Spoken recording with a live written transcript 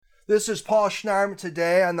This is Paul Schneiderman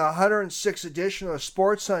today on the 106th edition of the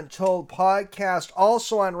Sports Untold podcast,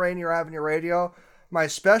 also on Rainier Avenue Radio. My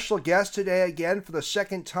special guest today, again for the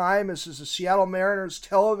second time, is the Seattle Mariners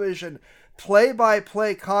television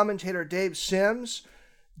play-by-play commentator Dave Sims.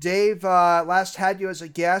 Dave, last had you as a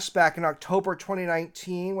guest back in October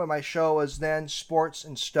 2019 when my show was then Sports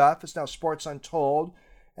and Stuff. It's now Sports Untold,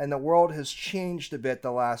 and the world has changed a bit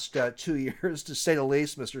the last 2 years, to say the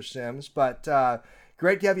least, Mr. Sims. But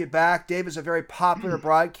great to have you back. Dave is a very popular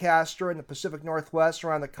broadcaster in the Pacific Northwest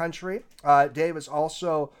around the country. Dave is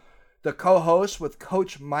also the co-host with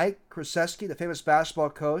Coach Mike Krzyzewski, the famous basketball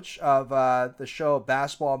coach of the show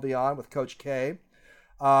Basketball and Beyond with Coach K.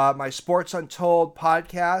 My Sports Untold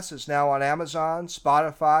podcast is now on Amazon,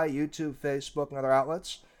 Spotify, YouTube, Facebook, and other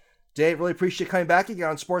outlets. Dave, really appreciate you coming back again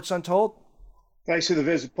on Sports Untold. Thanks for the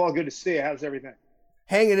visit, Paul. Good to see you. How's everything?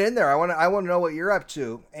 Hanging in there. I want to know what you're up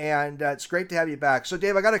to, and it's great to have you back. So,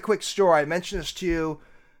 Dave, I got a quick story. I mentioned this to you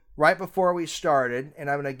right before we started, and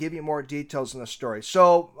I'm going to give you more details on the story.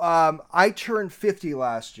 So, I turned 50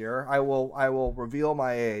 last year. I will reveal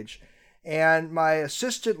my age, and my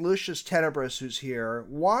assistant Lucius Tenebris, who's here,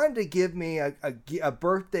 wanted to give me a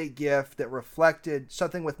birthday gift that reflected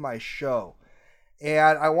something with my show,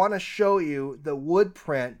 and I want to show you the wood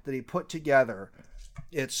print that he put together.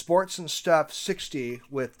 It's Sports and Stuff 60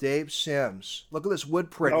 with Dave Sims. Look at this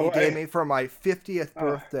wood print he gave me for my 50th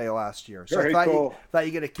birthday last year. So I thought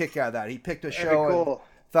you'd get a kick out of that. He picked a show and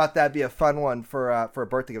thought that'd be a fun one for a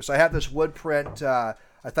birthday gift. So I have this wood print. I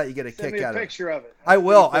thought you'd get a kick out of it. Send me a picture of it. I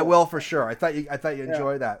will for sure. I thought you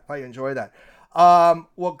enjoy that.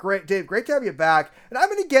 Well, great, Dave. Great to have you back. And I'm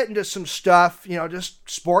going to get into some stuff, just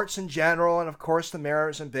sports in general, and of course the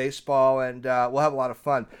Mariners and baseball, and we'll have a lot of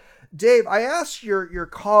fun. Dave, I asked your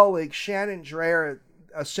colleague Shannon Dreyer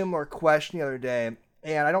a similar question the other day,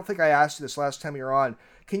 and I don't think I asked you this last time you were on.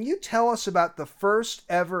 Can you tell us about the first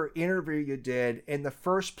ever interview you did in the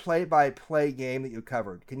first play-by-play game that you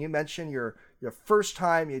covered? Can you mention your first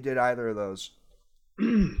time you did either of those?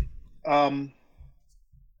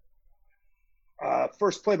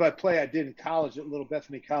 First play-by-play I did in college at Little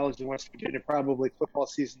Bethany College in West Virginia, probably football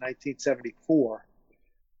season 1974.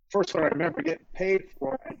 First one I remember getting paid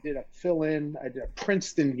for, I did a fill-in. I did a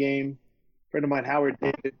Princeton game. A friend of mine, Howard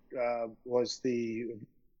David, was the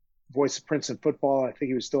voice of Princeton football. I think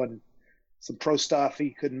he was doing some pro stuff. He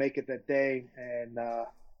couldn't make it that day. And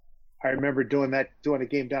I remember doing a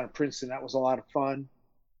game down in Princeton. That was a lot of fun.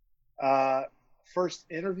 First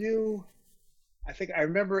interview, I think I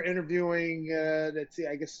remember interviewing, I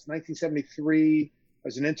guess 1973. I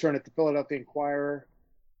was an intern at the Philadelphia Inquirer.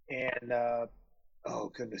 And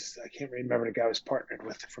oh goodness, I can't remember the guy I was partnered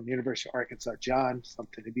with from University of Arkansas, John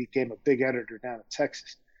something. He became a big editor down in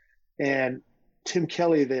Texas. And Tim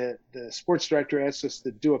Kelly, the sports director, asked us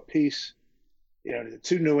to do a piece, the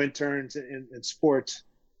two new interns in sports,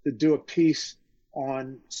 to do a piece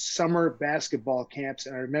on summer basketball camps.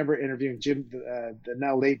 And I remember interviewing the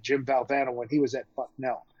now late Jim Valvano when he was at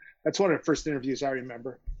Bucknell. That's one of the first interviews I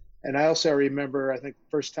remember. And I also remember, I think,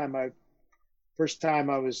 first time I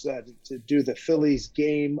was to do the Phillies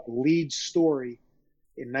game lead story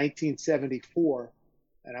in 1974,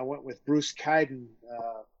 and I went with Bruce Kiden,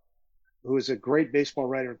 who was a great baseball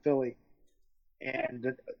writer in Philly.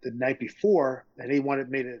 And the night before, and he wanted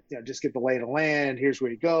me to just get the lay of the land. Here's where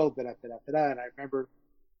you go, and I remember.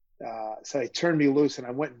 So he turned me loose, and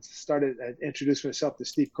I went and started introducing myself to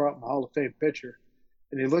Steve Carlton, the Hall of Fame pitcher,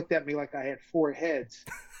 and he looked at me like I had four heads.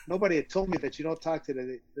 Nobody had told me that you don't talk to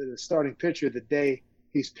the starting pitcher the day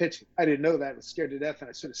he's pitching. I didn't know that. I was scared to death, and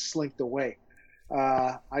I sort of slinked away.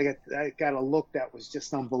 I got a look that was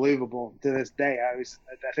just unbelievable. To this day, I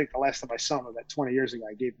think the last time I saw him about 20 years ago,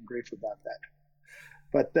 I gave him grief about that.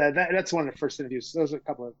 But that's one of the first interviews. Those are a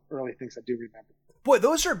couple of early things I do remember. Boy,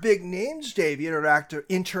 those are big names, Dave, you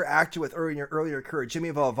interacted with in your earlier career,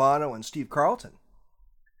 Jimmy Valvano and Steve Carlton.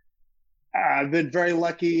 I've been very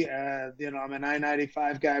lucky. I'm an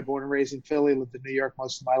I-95 guy, born and raised in Philly, lived in New York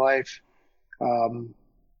most of my life.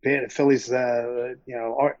 Philly's,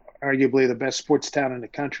 arguably the best sports town in the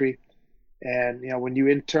country. And, when you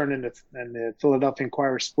intern in the Philadelphia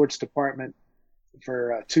Inquirer sports department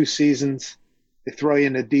for 2 seasons, they throw you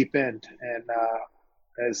in the deep end. And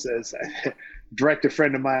as a director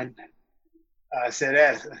friend of mine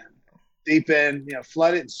said, deep end,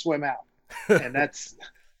 flood it and swim out. And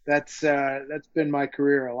that's been my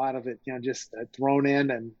career. A lot of it, just thrown in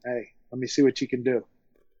and, hey, let me see what you can do.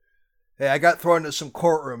 Hey, I got thrown into some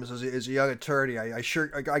courtrooms as a young attorney. I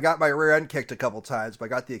got my rear end kicked a couple times, but I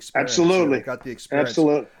got the experience. Absolutely. I got the experience.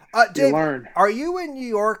 Absolutely. Dave, you learn. Are you in New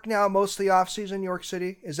York now, mostly off season, New York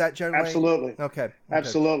City? Is that generally? Absolutely. Okay.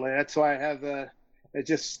 Absolutely. That's why I have. I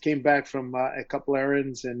just came back from a couple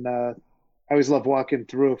errands, and I always love walking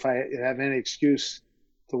through. If I have any excuse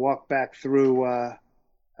to walk back through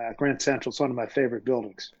Grand Central, it's one of my favorite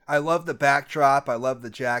buildings. I love the backdrop. I love the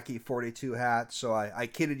Jackie 42 hat. So I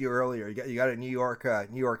kidded you earlier. You got a New York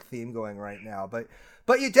theme going right now, but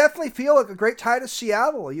you definitely feel like a great tie to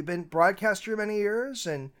Seattle. You've been broadcaster many years,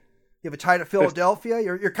 and you have a tie to Philadelphia.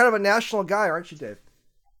 You're kind of a national guy, aren't you, Dave?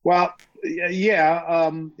 Well, yeah.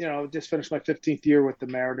 Just finished my 15th year with the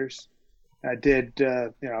Mariners. I did. I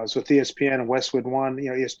was with ESPN and Westwood One.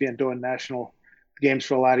 ESPN doing national games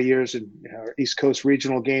for a lot of years, and East Coast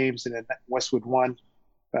regional games, and then Westwood One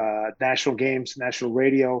national games, national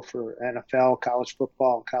radio for NFL, college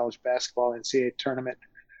football, college basketball, NCAA tournament.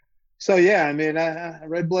 So yeah, I mean, a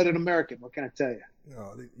red-blooded American. What can I tell you?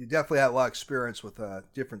 You definitely had a lot of experience with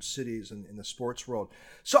different cities in the sports world.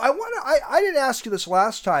 So I didn't ask you this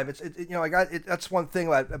last time. That's one thing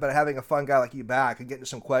about having a fun guy like you back and getting to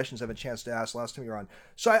some questions I have a chance to ask last time you were on.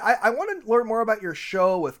 So I want to learn more about your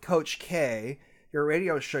show with Coach K, your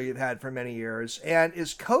radio show you've had for many years. And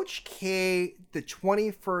is Coach K the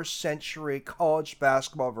 21st century college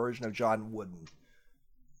basketball version of John Wooden?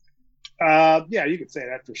 Yeah, you could say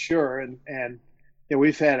that for sure. And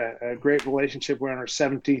we've had a great relationship. We're in our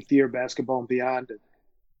 17th year, basketball and beyond.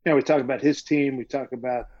 And, we talk about his team. We talk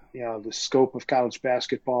about, the scope of college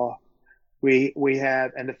basketball. We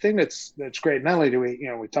have, and the thing that's great, not only do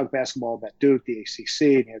we talk basketball about Duke, the ACC,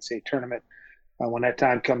 the NCAA tournament, when that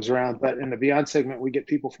time comes around. But in the Beyond segment, we get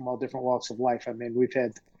people from all different walks of life. I mean, we've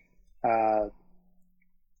had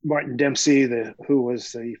Martin Dempsey, who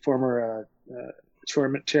was the former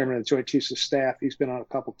chairman of the Joint Chiefs of Staff. He's been on a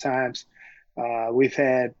couple times. We've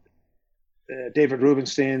had David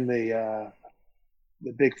Rubenstein, the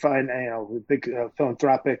big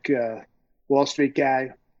philanthropic Wall Street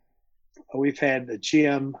guy. We've had the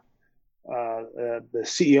GM, the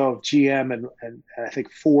CEO of GM, and I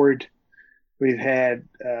think Ford. We've had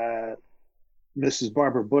Mrs.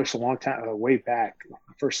 Barbara Bush a long time, way back,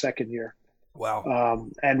 second year. Wow.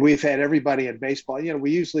 And we've had everybody in baseball.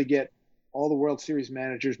 We usually get all the World Series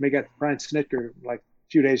managers. We got Brian Snitker like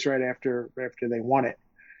a few days right after they won it.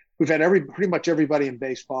 We've had pretty much everybody in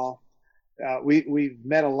baseball. We've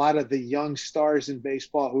met a lot of the young stars in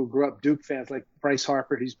baseball who grew up Duke fans, like Bryce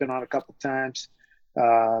Harper. He's been on a couple times.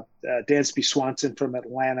 Dansby Swanson from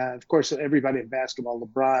Atlanta. Of course, everybody in basketball,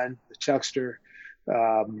 LeBron, the Chuckster,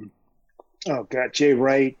 Jay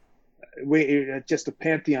Wright. We just a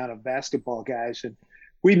pantheon of basketball guys. And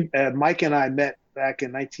Mike and I met back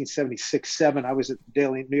in 1976-7. I was at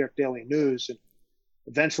the New York Daily News, and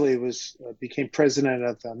eventually became president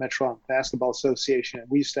of the Metropolitan Basketball Association. And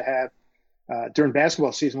we used to have, during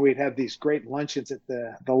basketball season, we'd have these great luncheons at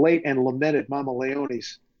the late and lamented Mama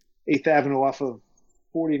Leone's, 8th Avenue off of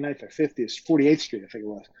 49th or 50th, 48th Street, I think it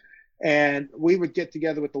was. And we would get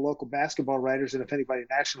together with the local basketball writers, and if anybody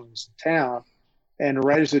national was in town, and the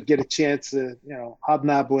writers would get a chance to,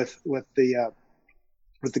 hobnob with the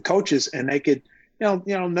coaches, and they could,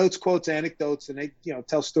 notes, quotes, anecdotes, and they,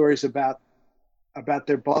 tell stories about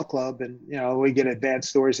their ball club, and we get advanced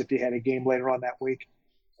stories if you had a game later on that week.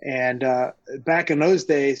 And back in those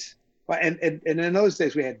days. And in those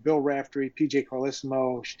days, we had Bill Raftery, P.J.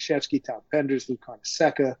 Carlissimo, Krzyzewski, Tom Penders, Lou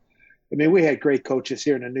Carnesecca. I mean, we had great coaches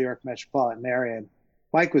here in the New York metropolitan area. And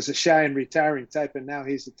Mike was a shy and retiring type, and now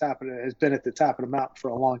he's has been at the top of the mountain for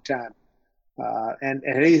a long time. And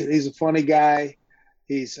he's a funny guy.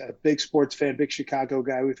 He's a big sports fan, big Chicago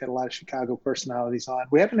guy. We've had a lot of Chicago personalities on.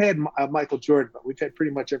 We haven't had Michael Jordan, but we've had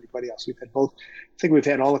pretty much everybody else. We've had both. I think we've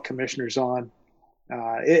had all the commissioners on.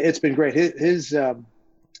 It's been great.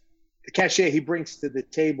 The cachet he brings to the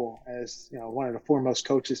table as one of the foremost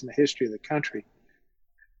coaches in the history of the country.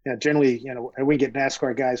 Generally, we get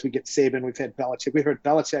NASCAR guys, we get Saban, we've had Belichick. We've heard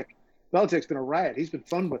Belichick. Belichick's been a riot. He's been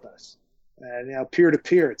fun with us, peer to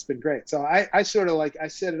peer. It's been great. So I sort of I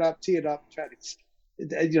set it up, tee it up, try to,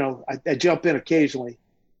 I jump in occasionally,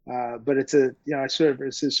 but it's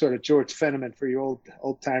it's sort of George Fenneman for your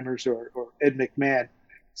old timers, or Ed McMahon.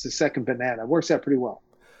 It's the second banana. It works out pretty well.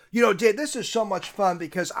 Dave, this is so much fun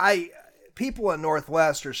because people in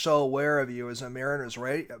Northwest are so aware of you as a Mariners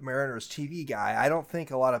TV guy. I don't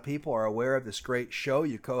think a lot of people are aware of this great show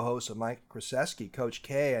you co-host with Mike Krzyzewski, Coach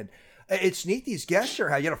K. And It's neat these guests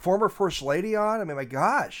here. You got a former first lady on. I mean, my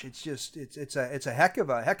gosh, it's a heck of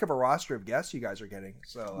a roster of guests you guys are getting.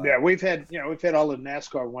 So Yeah, we've had all the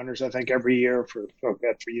NASCAR winners, I think, every year for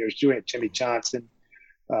about 3 years. You had Jimmy Johnson.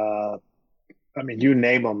 I mean, you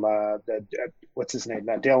name them. What's his name?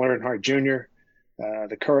 Dale Earnhardt Jr.,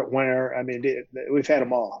 the current winner. I mean, we've had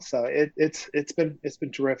them all. So it's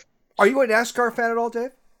been terrific. Are you a NASCAR fan at all,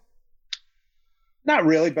 Dave? Not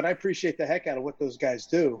really, but I appreciate the heck out of what those guys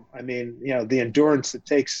do. I mean, the endurance it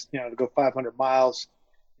takes, to go 500 miles.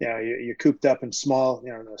 You're cooped up in a small,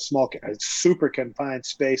 super confined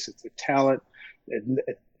space. It's a talent.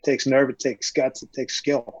 It takes nerve. It takes guts. It takes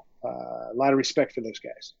skill. A lot of respect for those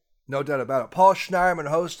guys. No doubt about it. Paul Schneiderman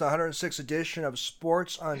hosts the 106th edition of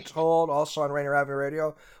Sports Untold, also on Rainier Avenue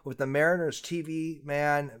Radio, with the Mariners TV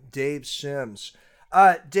man, Dave Sims.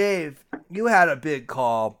 Dave, you had a big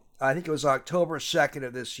call. I think it was October 2nd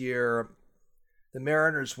of this year. The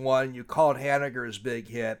Mariners won. You called Haniger's big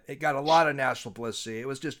hit. It got a lot of national publicity. It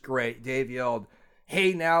was just great. Dave yelled,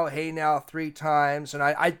 hey now, 3 times. And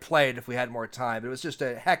I'd play it if we had more time. But it was just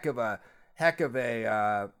a heck of a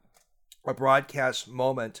broadcast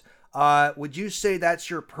moment. Would you say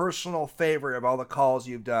that's your personal favorite of all the calls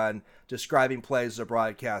you've done describing plays as a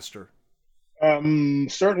broadcaster?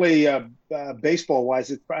 Certainly,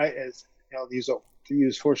 baseball-wise, it's probably, as to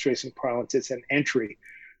use horse racing parlance, it's an entry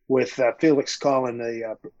with Felix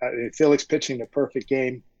Felix pitching the perfect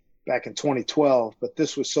game back in 2012. But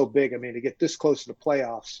this was so big. I mean, to get this close to the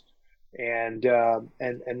playoffs, and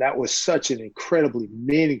that was such an incredibly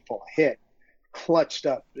meaningful hit, clutched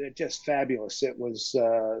up, just fabulous. It was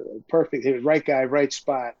perfect. He was right guy, right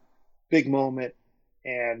spot, big moment,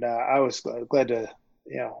 and I was glad to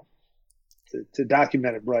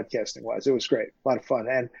document it broadcasting wise. It was great, a lot of fun.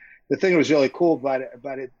 And the thing that was really cool about it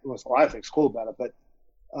was a lot of things cool about it, but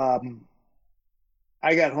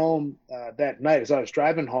I got home that night as I was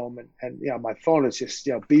driving home, and my phone is just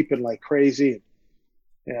beeping like crazy.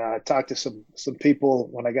 I talked to some people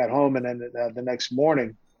when I got home, and then the next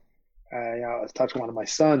morning, I was talking to one of my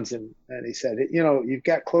sons, and he said, you've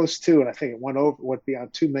got close to, and I think it went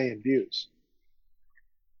beyond 2 million views.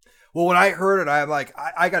 Well, when I heard it, I'm like,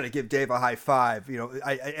 I got to give Dave a high five.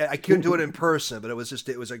 I couldn't do it in person, but it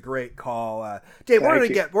was a great call. Dave,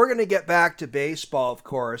 we're gonna get back to baseball, of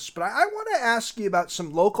course, but I want to ask you about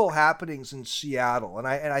some local happenings in Seattle, and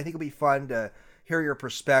I think it'll be fun to hear your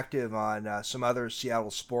perspective on some other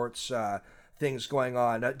Seattle sports things going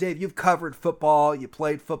on. Dave, you've covered football, you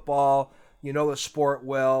played football. You know the sport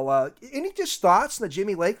well. Any just thoughts on the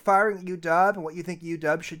Jimmy Lake firing at UW and what you think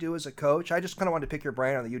UW should do as a coach? I just kind of wanted to pick your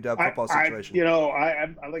brain on the UW football situation.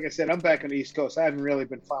 Like I said, I'm back on the East Coast. I haven't really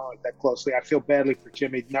been following it that closely. I feel badly for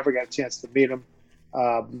Jimmy. Never got a chance to meet him.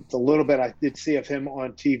 The little bit I did see of him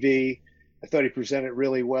on TV, I thought he presented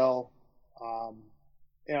really well.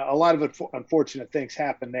 A lot of unfortunate things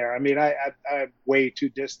happened there. I mean, I'm way too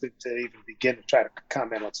distant to even begin to try to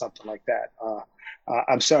comment on something like that.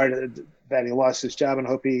 I'm sorry that he lost his job, and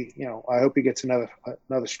I hope he gets another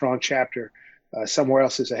strong chapter somewhere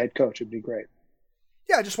else as a head coach. It'd be great.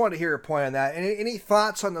 Yeah, I just wanted to hear your point on that. Any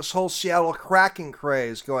thoughts on this whole Seattle Kraken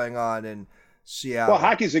craze going on in Seattle? Well,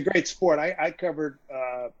 hockey's a great sport. I covered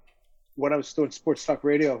when I was doing sports talk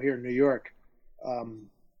radio here in New York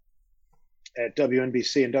at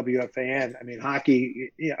WNBC and WFAN. I mean,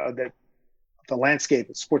 hockey, the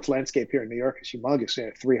sports landscape here in New York is humongous. We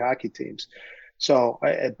have 3 hockey teams. So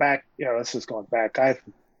this is going back. I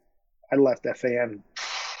left FAN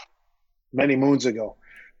many moons ago,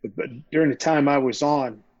 but during the time I was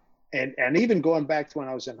on, and even going back to when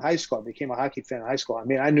I was in high school, I became a hockey fan in high school. I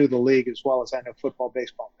mean, I knew the league as well as I know football,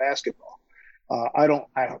 baseball, and basketball.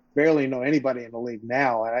 I barely know anybody in the league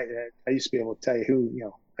now. I used to be able to tell you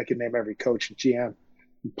who, I could name every coach and GM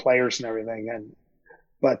and players and everything.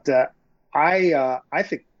 But I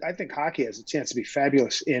think hockey has a chance to be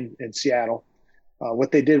fabulous in Seattle.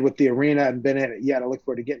 What they did with the arena, I haven't been in it yet. I look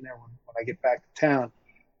forward to getting there when I get back to town.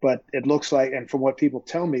 But it looks like, and from what people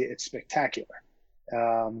tell me, it's spectacular.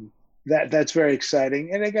 That's very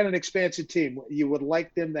exciting. And they got an expansion team. You would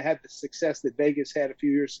like them to have the success that Vegas had a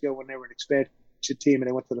few years ago when they were an expansion team and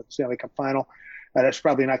they went to the Stanley Cup final. That's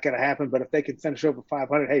probably not going to happen. But if they can finish over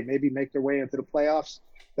 500, hey, maybe make their way into the playoffs,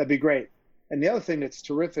 that'd be great. And the other thing that's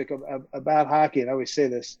terrific about hockey, and I always say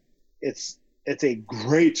this, it's a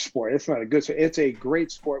great sport. It's not a good sport. It's a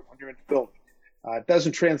great sport when you're in the building. It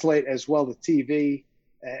doesn't translate as well to TV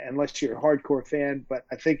unless you're a hardcore fan. But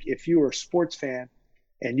I think if you were a sports fan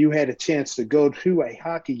and you had a chance to go to a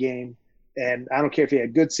hockey game, and I don't care if you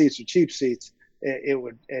had good seats or cheap seats,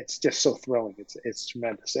 it's just so thrilling. It's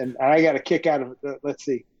tremendous. And I got a kick out of let's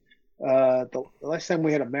see. The last time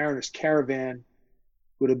we had a Mariners caravan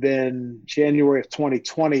would have been January of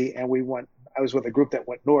 2020, and I was with a group that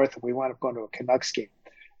went north, and we wound up going to a Canucks game.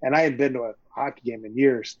 And I hadn't been to a hockey game in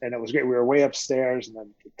years, and it was great. We were way upstairs and then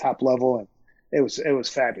the top level, and it was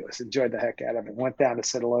fabulous. Enjoyed the heck out of it. Went down to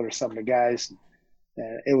say hello to some of the guys,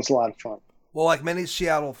 and it was a lot of fun. Well, like many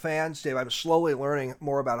Seattle fans, Dave, I'm slowly learning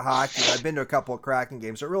more about hockey. I've been to a couple of Kraken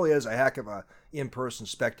games. It really is a heck of a in-person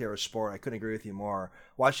spectator sport. I couldn't agree with you more.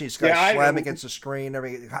 Watching these guys slam against the screen,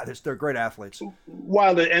 God, they're great athletes.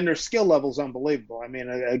 While their skill level is unbelievable. I mean,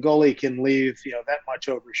 a goalie can leave that much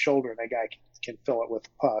over his shoulder, and that guy can fill it with a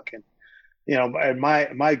puck. And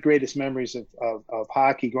my greatest memories of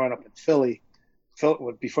hockey growing up in Philly,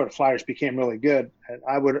 before the Flyers became really good, and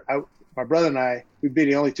my brother and I, we'd be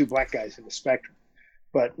the only two black guys in the spectrum.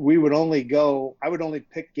 But I would only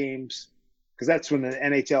pick games because that's when the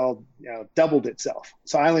NHL doubled itself.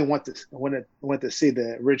 So I only went to see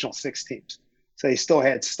the original 6 teams. So you still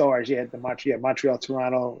had stars. You had Montreal,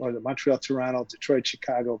 Toronto, Detroit,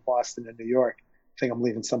 Chicago, Boston, and New York. I think I'm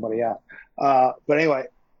leaving somebody out. But anyway,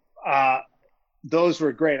 those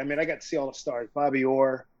were great. I mean, I got to see all the stars: Bobby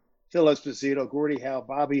Orr, Phil Esposito, Gordie Howe,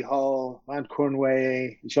 Bobby Hull, Mont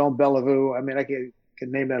Cornway, Jean Bellevue. I mean, I can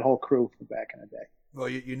name that whole crew from back in the day. Well,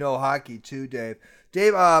 you know hockey too, Dave.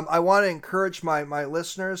 Dave, I want to encourage my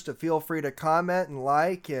listeners to feel free to comment and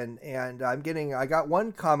like, and I got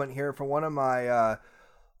one comment here from one of my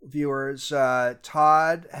viewers.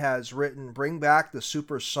 Todd has written, "Bring back the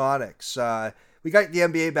Supersonics." We got the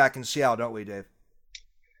NBA back in Seattle, don't we, Dave?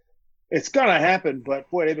 It's going to happen, but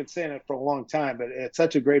boy, they've been saying it for a long time. But it's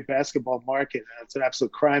such a great basketball market, and it's an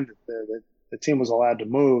absolute crime that the team was allowed to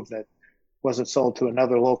move, that wasn't sold to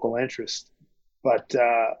another local interest. But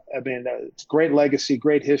I mean, it's great legacy,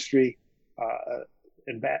 great history of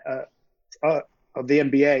the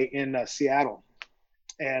NBA in Seattle,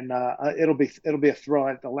 and it'll be a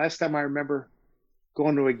thrill. The last time I remember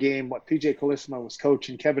going to a game, PJ Carlesimo was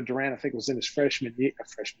coaching, Kevin Durant, I think, was in his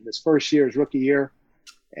his first year, his rookie year.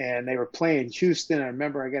 And they were playing Houston. I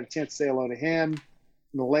remember I got a chance to say hello to him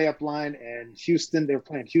in the layup line. And Houston, they were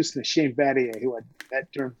playing Houston and Shane Battier, who had that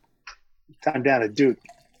during time down at Duke.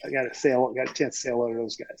 I got a chance to say hello to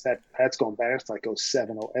those guys. That's going back. That's like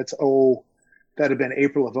 07. That'd have been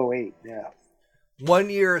April of 08. Yeah. 1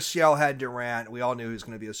 year Seattle had Durant. We all knew he was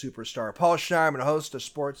going to be a superstar. Paul Schneiderman, host of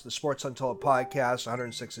the Sports Untold podcast,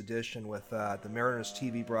 106th edition, with the Mariners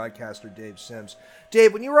TV broadcaster Dave Sims.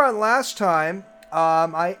 Dave, when you were on last time,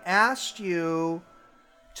 I asked you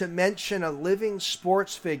to mention a living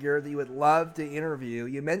sports figure that you would love to interview.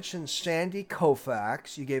 You mentioned Sandy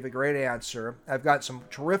Koufax. You gave a great answer. I've got some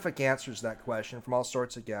terrific answers to that question from all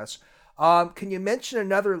sorts of guests. Can you mention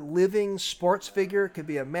another living sports figure? It could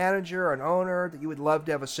be a manager or an owner that you would love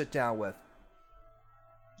to have a sit down with.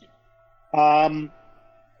 I'd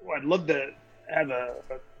love to have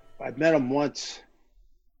I met him once.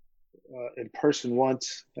 In person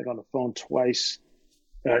once, like on the phone twice.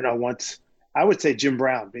 Once. I would say Jim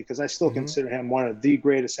Brown, because I still consider him one of the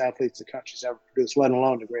greatest athletes the country's ever produced, let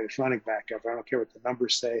alone the greatest running back ever. I don't care what the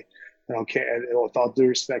numbers say. I don't care. With all due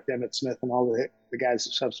respect, Emmitt Smith and all the guys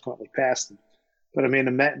who subsequently passed him. But I mean,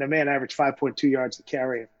 the man averaged 5.2 yards a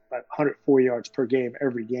carry, about 104 yards per game,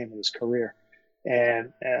 every game of his career.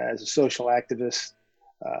 And as a social activist,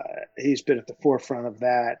 he's been at the forefront of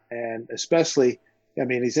that, and especially. I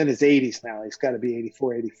mean, he's in his 80s now. He's got to be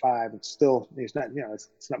 84, 85, and still he's not.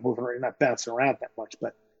 It's not moving, not bouncing around that much.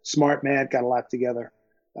 But smart man, got a lot together.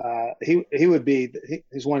 He would be.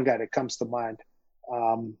 He's one guy that comes to mind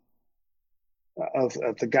of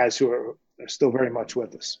the guys who are still very much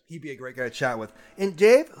with us. He'd be a great guy to chat with. And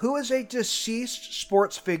Dave, who is a deceased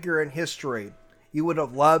sports figure in history you would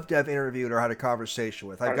have loved to have interviewed or had a conversation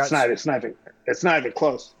with? It's not even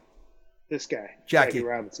close. This guy, Jackie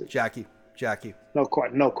Robinson. Jackie. No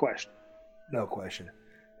question.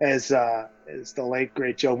 As the late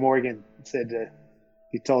great Joe Morgan said,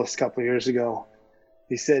 he told us a couple of years ago.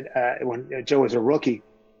 He said when Joe was a rookie,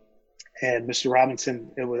 and Mr. Robinson,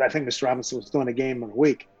 I think Mr. Robinson was doing a game in a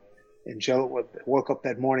week, and Joe woke up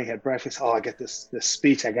that morning, had breakfast. I got this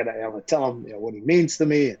speech. I to tell him what he means to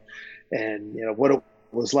me, and what it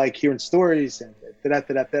was like hearing stories, and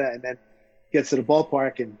and then gets to the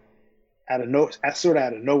ballpark and. Out of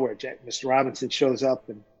nowhere, Mr. Robinson shows up,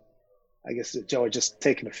 and I guess Joe had just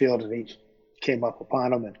taken the field, and he came up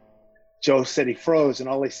upon him, and Joe said he froze, and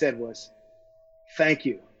all he said was, "Thank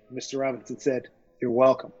you." Mr. Robinson said, "You're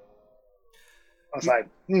welcome." I was like,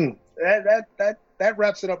 that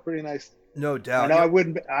wraps it up pretty nicely. No doubt. I know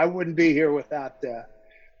I wouldn't be here without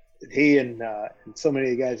he and so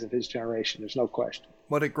many guys of his generation. There's no question.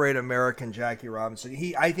 What a great American, Jackie Robinson.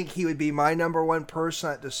 I think he would be my number one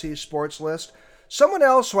person at the C Sports list. Someone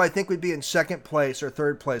else who I think would be in second place or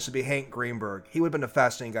third place would be Hank Greenberg. He would have been a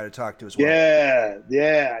fascinating guy to talk to as well.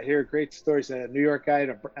 Yeah. I hear great stories. A New York guy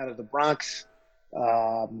out of the Bronx.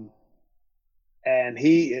 And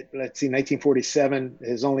let's see, 1947,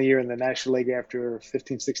 his only year in the National League after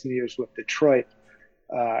 15, 16 years with Detroit.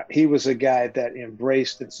 He was a guy that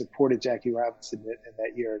embraced and supported Jackie Robinson in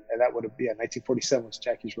that year. And that would have been 1947 was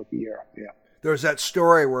Jackie's rookie year. Yeah. There was that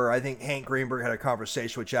story where I think Hank Greenberg had a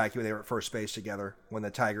conversation with Jackie when they were at first base together when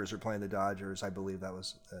the Tigers were playing the Dodgers. I believe that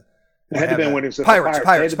was. It had to been when it was Pirates.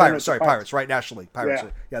 Sorry, Pirates. Right, National League. Pirates.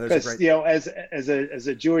 Yeah, there's a great. As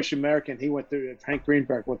a Jewish American, Hank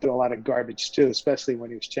Greenberg went through a lot of garbage too, especially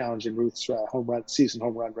when he was challenging Ruth's season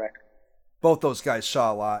home run record. Both those guys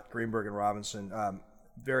saw a lot. Greenberg and Robinson.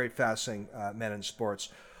 Very fascinating men in sports.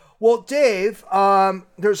 Well, Dave,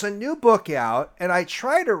 there's a new book out, and I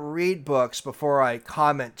try to read books before I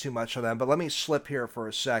comment too much on them, but let me slip here for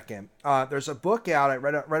a second. There's a book out. I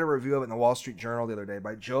read a review of it in the Wall Street Journal the other day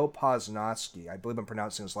by Joe Posnanski. I believe I'm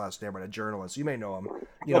pronouncing his last name right, a journalist. You may know him.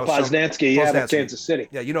 Posnanski, of Kansas City.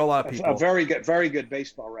 Yeah, you know a lot of people. A very good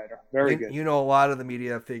baseball writer. Very good. You know a lot of the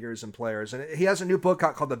media figures and players, and he has a new book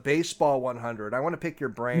out called The Baseball 100. I want to pick your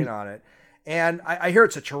brain on it. And I hear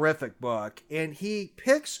it's a terrific book. And he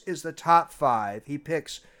picks is the top five. He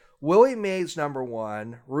picks Willie Mays number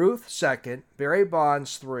 1, Ruth second, Barry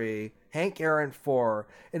Bonds 3, Hank Aaron 4.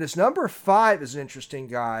 And his number 5 is an interesting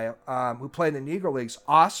guy who played in the Negro Leagues,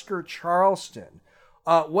 Oscar Charleston.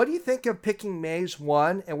 What do you think of picking Mays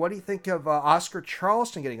 1? And what do you think of Oscar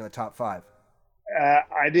Charleston getting in the top 5?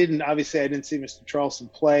 I didn't see Mr. Charleston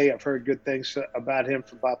play. I've heard good things about him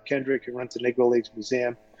from Bob Kendrick, who runs the Negro Leagues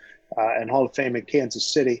Museum. And Hall of Fame in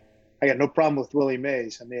Kansas City. I got no problem with Willie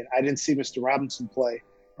Mays. I mean, I didn't see Mr. Robinson play.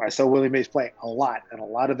 I saw Willie Mays play a lot, and a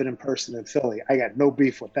lot of it in person in Philly. I got no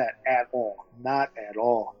beef with that at all. Not at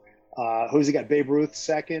all. Who's he got? Babe Ruth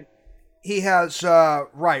second? He has,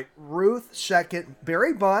 Ruth second.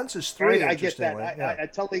 Barry Bonds is 3. I get that.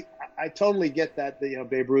 I totally get that.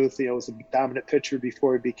 Babe Ruth, was a dominant pitcher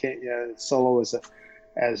before he became solo as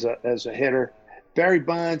a hitter. Barry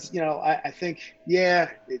Bonds, I think,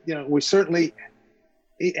 we certainly,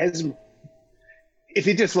 if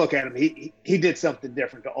you just look at him, he did something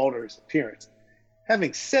different to alter his appearance.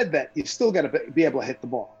 Having said that, you still got to be able to hit the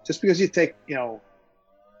ball. Just because you take, you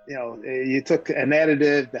took an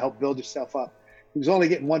additive to help build yourself up. He was only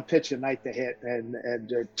getting 1 pitch a night to hit, and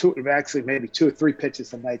maybe 2 or 3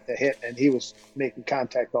 pitches a night to hit, and he was making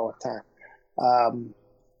contact all the time.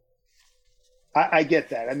 I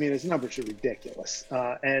get that. I mean, his numbers are ridiculous,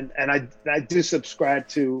 and I do subscribe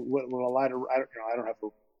to what a lot of I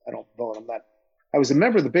don't vote. I was a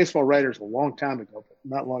member of the Baseball Writers a long time ago, but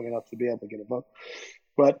not long enough to be able to get a vote.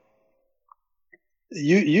 But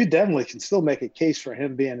you definitely can still make a case for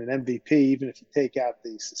him being an MVP, even if you take out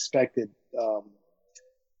the suspected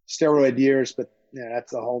steroid years. But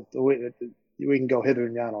that's a whole. We can go hither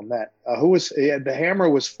and yon on that. The Hammer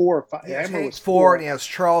was 4 or 5. Yeah, Hammer was 4, and he has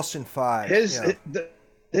Charleston 5.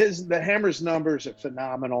 The Hammer's numbers are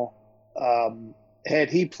phenomenal.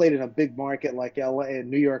 Had he played in a big market like LA,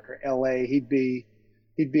 New York or LA, he'd be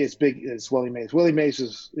as big as Willie Mays. Willie Mays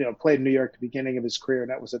was, played in New York at the beginning of his career,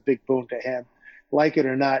 and that was a big boon to him. Like it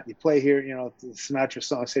or not, you play here. The Sinatra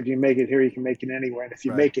song said, "You make it here, you can make it anywhere." And if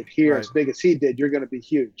you make it here as big as he did, you're going to be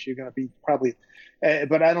huge. You're going to be probably.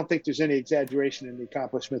 But I don't think there's any exaggeration in the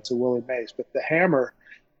accomplishments of Willie Mays. But the Hammer,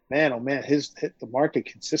 man, oh man, his hit the market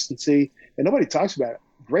consistency, and nobody talks about it.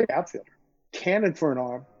 Great outfielder, cannon for an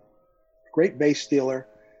arm, great base stealer.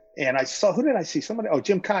 And I saw, who did I see? Somebody. Oh,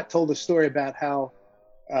 Jim Cott told a story about how.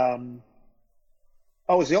 It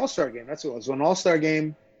was the All-Star game. That's what it was. An All-Star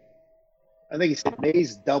game. I think he said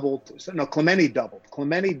Mays doubled. No, Clemente doubled.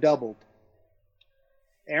 Clemente doubled.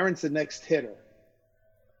 Aaron's the next hitter.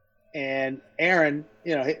 And Aaron,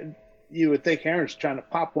 you would think Aaron's trying to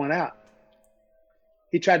pop one out.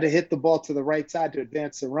 He tried to hit the ball to the right side to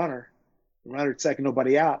advance the runner. The runner at second,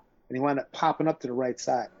 nobody out. And he wound up popping up to the right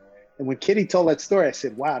side. And when Kitty told that story, I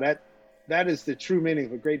said, wow, that is the true meaning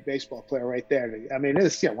of a great baseball player right there. I mean,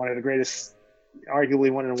 it's one of the greatest, arguably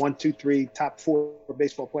one of the 1, 2, 3 top 4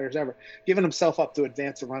 baseball players ever, giving himself up to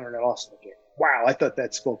advance a runner in an All-Star game. Wow, I thought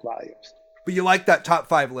that spoke volumes. But you like that top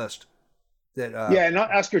 5 list? And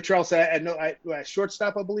Oscar Charleston,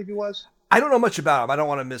 shortstop, I believe he was. I don't know much about him. I don't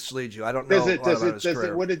want to mislead you. I don't know about his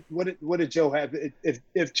career. What did Joe have?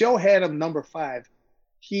 If Joe had him number 5,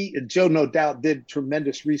 Joe no doubt did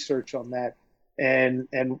tremendous research on that and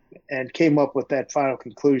came up with that final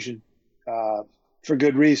conclusion. for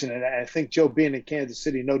good reason. And I think Joe, being in Kansas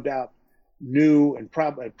City, no doubt knew and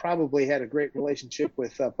probably had a great relationship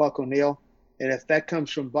with Buck O'Neill. And if that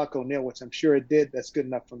comes from Buck O'Neill, which I'm sure it did, that's good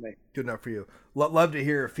enough for me. Good enough for you. Love to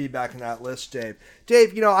hear your feedback on that list, Dave.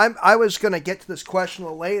 Dave, I was going to get to this question a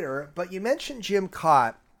little later, but you mentioned Jim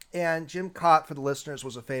Cott. And Jim Cott, for the listeners,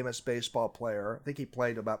 was a famous baseball player. I think he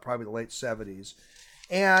played about probably the late 70s.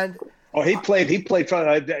 And he played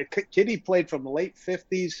from Kitty played from the late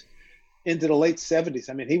 50s into the late 70s.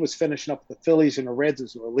 I mean, he was finishing up with the Phillies and the Reds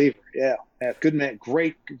as a reliever. Yeah, good man,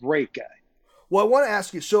 great guy. Well, I want to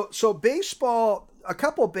ask you, so baseball, a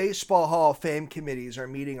couple of baseball Hall of Fame committees are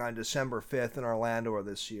meeting on December 5th in Orlando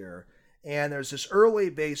this year. And there's this early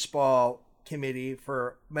baseball committee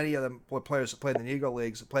for many of the players that played in the Negro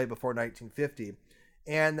Leagues that played before 1950.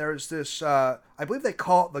 And there's this, I believe they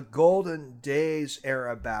call it the Golden Days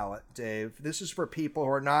era ballot, Dave. This is for people who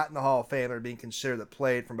are not in the Hall of Fame that are being considered that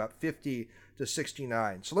played from about 50 to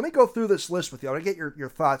 69. So let me go through this list with you. I want to get your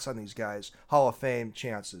thoughts on these guys' Hall of Fame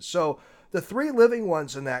chances. So the three living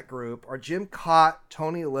ones in that group are Jim Cott,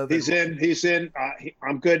 Tony Living. He's in.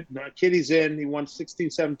 I'm good. Kitty's in. He won 16,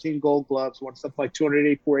 17 Gold Gloves, won something like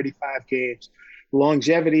 284, 85 games.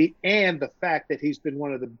 Longevity and the fact that he's been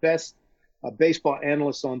one of the best baseball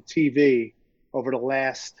analysts on TV over the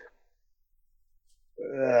last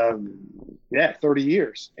 30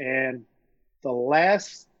 years. And the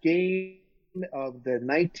last game of the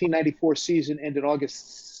 1994 season ended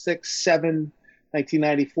August 6, 7,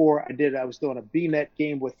 1994. I was doing a B-net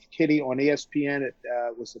game with Kitty on ESPN. It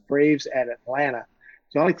was the Braves at Atlanta.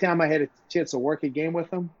 It's the only time I had a chance to work a game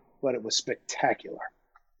with him, but it was spectacular.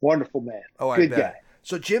 Wonderful man. Oh, good guy.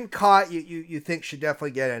 So Jim Cott, you think should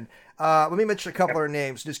definitely get in. Let me mention a couple of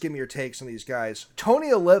names. Just give me your takes on these guys.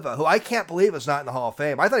 Tony Oliva, who I can't believe is not in the Hall of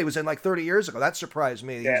Fame. I thought he was in like 30 years ago. That surprised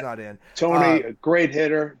me. He's not in. Tony, a great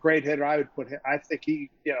hitter. I would put him. I think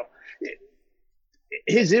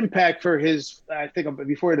his impact for his, I think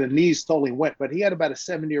before the knees totally went, but he had about a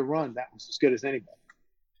 7-year run. That was as good as anybody.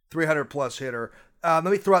 300 plus hitter. Let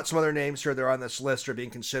me throw out some other names here. They're on this list or being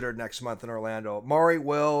considered next month in Orlando. Maury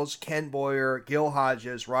Wills, Ken Boyer, Gil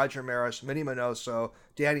Hodges, Roger Maris, Minnie Minoso,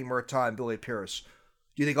 Danny Murtaugh, and Billy Pierce.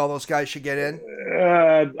 Do you think all those guys should get in?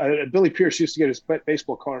 Billy Pierce used to get his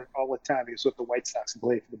baseball card all the time. He was with the White Sox, I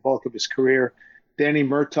believe, for the bulk of his career. Danny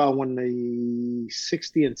Murtaugh won the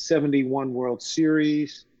 60 and 71 World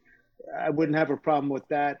Series. I wouldn't have a problem with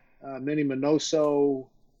that. Minnie Minoso,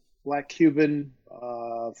 Black Cuban,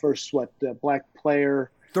 first black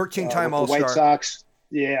player, 13-time All-Star, White Sox.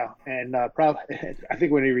 Yeah, and probably I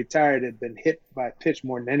think when he retired, had been hit by a pitch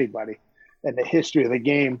more than anybody in the history of the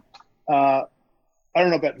game. I don't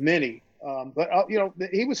know about Minnie, but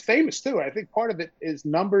he was famous too. I think part of it is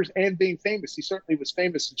numbers and being famous. He certainly was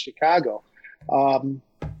famous in Chicago. Gil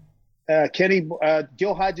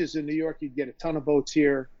Hodges in New York, you'd get a ton of votes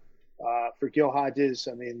here. For Gil Hodges,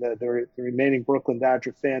 I mean, the remaining Brooklyn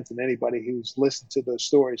Dodger fans and anybody who's listened to those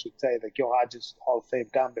stories would tell you that Gil Hodges is Hall of Fame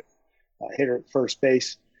dominant hitter at first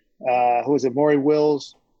base. Who was it? Maury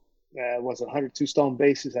Wills was 102 stolen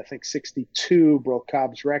bases, I think 62, broke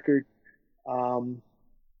Cobb's record. I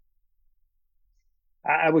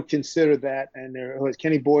would consider that. And there was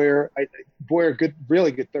Kenny Boyer. Boyer,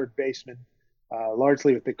 really good third baseman,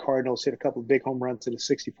 largely with the Cardinals, hit a couple of big home runs in the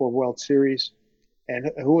 64 World Series.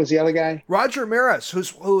 And who was the other guy? Roger Maris,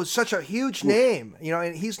 who is such a huge name,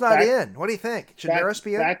 and he's not in. What do you think? Should Maris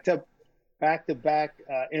be in? Back-to-back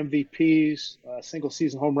MVPs, single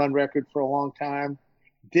season home run record for a long time.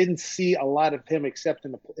 Didn't see a lot of him except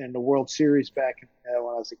in the World Series back when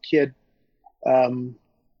I was a kid.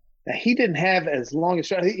 He didn't have as long as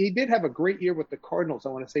he did have a great year with the Cardinals. I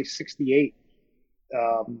want to say 68.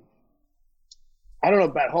 I don't know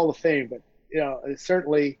about Hall of Fame, but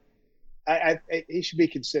certainly. He should be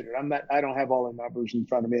considered. I don't have all the numbers in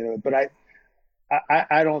front of me, but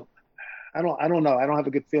I don't know. I don't have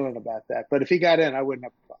a good feeling about that. But if he got in, I wouldn't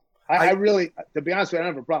have a problem. I really, to be honest with you, I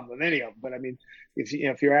don't have a problem with any of them. But I mean,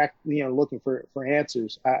 if you're looking for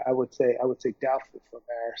answers, I would say doubtful for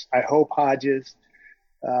Maris. I hope Hodges,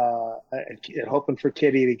 and hoping for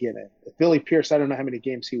Kitty to get in. Billy Pierce, I don't know how many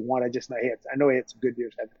games he won. I know he had some good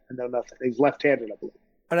years. I know nothing. He's left-handed, I believe.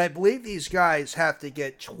 And I believe these guys have to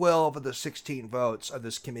get 12 of the 16 votes of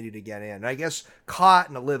this committee to get in. And I guess Cott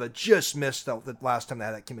and Oliva just missed the last time they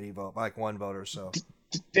had that committee vote by like one vote or so.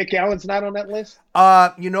 Dick Allen's not on that list?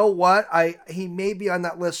 You know what? He may be on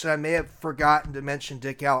that list, and I may have forgotten to mention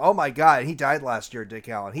Dick Allen. Oh, my God. He died last year, Dick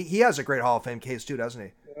Allen. He has a great Hall of Fame case, too, doesn't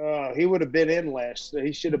he? He would have been in last.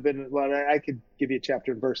 He should have been. Well, I could give you a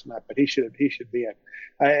chapter and verse on that, but he should be in.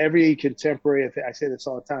 Every contemporary, I say this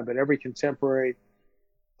all the time, but every contemporary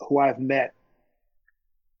who I've met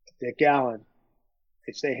Dick Allen.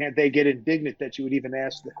 They get indignant that you would even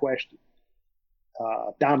ask the question.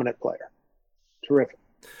 Dominant player. Terrific.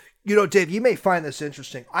 You know, Dave, you may find this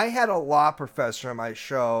interesting. I had a law professor on my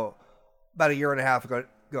show about a year and a half ago,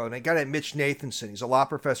 and a guy named Mitch Nathanson. He's a law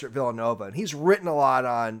professor at Villanova, and he's written a lot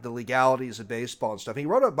on the legalities of baseball and stuff. He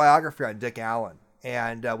wrote a biography on Dick Allen,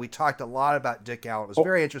 and we talked a lot about Dick Allen. It was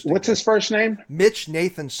very interesting. What's his first name? Mitch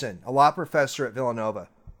Nathanson, a law professor at Villanova.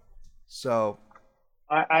 So,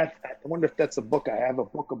 I wonder if that's a book. I have a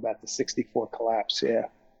book about the '64 collapse. Yeah.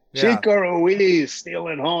 Chico Ruiz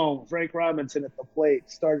stealing home. Frank Robinson at the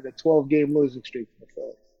plate started a 12-game losing streak for the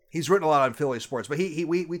Phillies. He's written a lot on Philly sports, but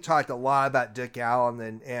we talked a lot about Dick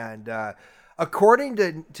Allen and according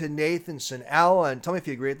to Nathanson, Allen. Tell me if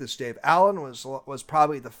you agree with this, Dave. Allen was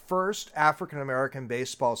probably the first African American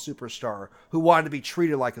baseball superstar who wanted to be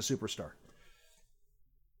treated like a superstar.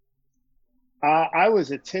 I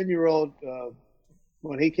was a 10-year-old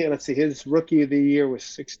when he came. Let's see, his rookie of the year was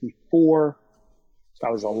 '64. I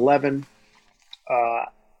was 11.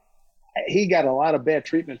 He got a lot of bad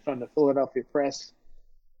treatment from the Philadelphia press,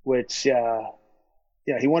 which,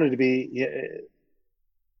 he wanted to be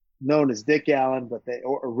known as Dick Allen,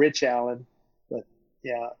 or Rich Allen, but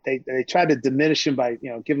they tried to diminish him by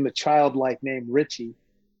give him a childlike name, Richie.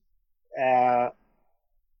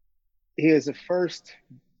 He was the first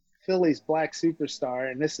Phillies black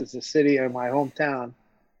superstar, and this is a city in my hometown,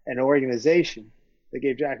 an organization. They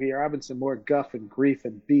gave Jackie Robinson more guff and grief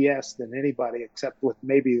and BS than anybody, except with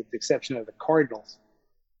maybe the exception of the Cardinals.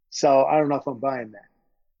 So I don't know if I'm buying that.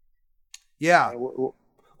 Yeah.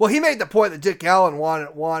 Well, he made the point that Dick Allen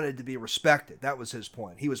wanted to be respected. That was his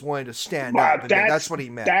point. He was willing to stand up. That's what he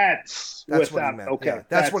meant. That's what he meant. Okay. Yeah,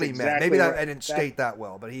 that's what he meant. Maybe right. I didn't state that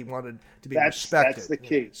well, but he wanted to be respected. That's the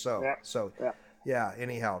key.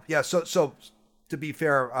 Anyhow. Yeah. So to be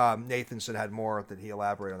fair, Nathanson had more that he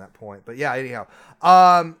elaborated on that point. But yeah, anyhow.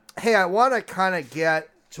 Hey, I want to kind of get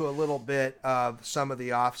to a little bit of some of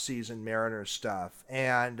the off-season Mariners stuff.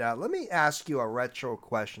 And let me ask you a retro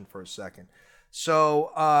question for a second.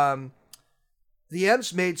 So the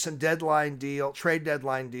M's made some trade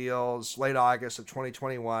deadline deals late August of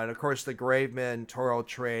 2021. Of course, the Graveman-Toro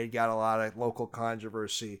trade got a lot of local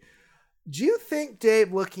controversy. Do you think,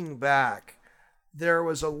 Dave, looking back, there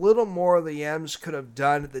was a little more the M's could have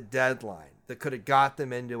done at the deadline that could have got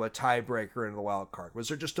them into a tiebreaker in the wild card? Was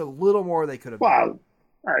there just a little more they could have done?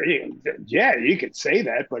 Well, yeah, you could say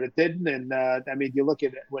that, but it didn't. And you look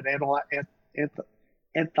at what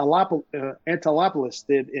Anthopoulos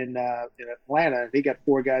did in Atlanta. He got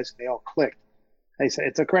 4 guys, and they all clicked. They say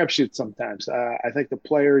it's a crapshoot sometimes. I think the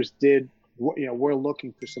players were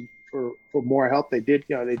looking for more help. They did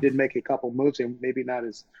make a couple moves, and maybe not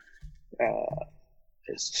as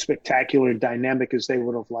spectacular and dynamic as they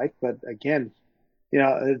would have liked. But again,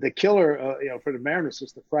 the killer, for the Mariners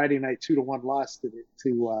was the Friday night 2-1 loss to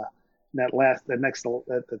the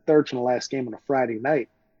third from the last game on a Friday night,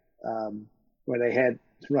 where they had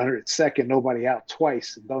runner at second, nobody out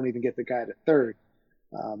twice, and don't even get the guy to third.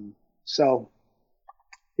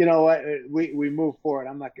 We move forward.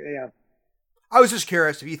 I'm not. I was just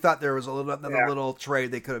curious if you thought there was a little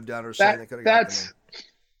trade they could have done or something they could have got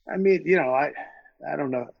them in. I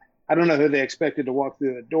don't know. I don't know who they expected to walk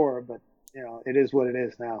through the door, but it is what it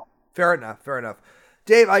is now. Fair enough.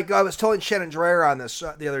 Dave, I was telling Shannon Dreyer on this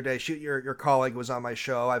the other day. Your colleague was on my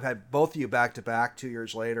show. I've had both of you back to back 2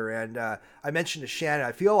 years later, and I mentioned to Shannon,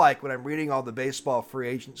 I feel like when I'm reading all the baseball free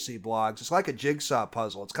agency blogs, it's like a jigsaw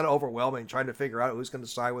puzzle. It's kind of overwhelming trying to figure out who's going to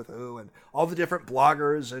sign with who, and all the different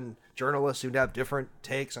bloggers and journalists who have different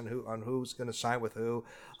takes on who's going to sign with who.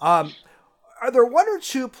 Are there 1 or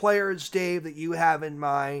 2 players, Dave, that you have in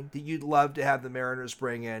mind that you'd love to have the Mariners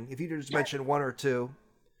bring in? If you could just mention 1 or 2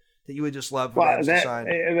 that you would just love for them to sign.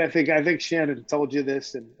 And I think Shannon told you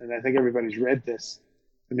this, and I think everybody's read this.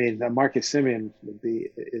 Marcus Semien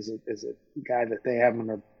is a guy that they have on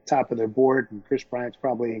the top of their board, and Chris Bryant's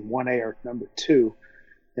probably 1A or number 2.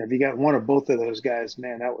 And if you got one or both of those guys,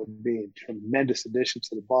 man, that would be a tremendous addition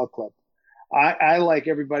to the ball club. I like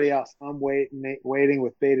everybody else. I'm waiting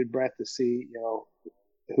with bated breath to see,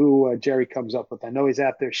 who Jerry comes up with. I know he's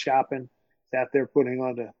out there shopping. He's out there putting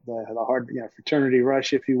on the hard, fraternity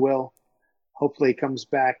rush, if you will. Hopefully he comes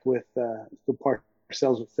back with,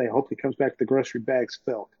 Parcells would say, hopefully he comes back with the grocery bags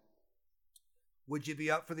filled. Would you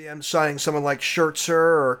be up for the M signing someone like Scherzer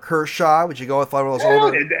or Kershaw? Would you go with one of those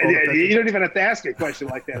older? You don't even have to ask a question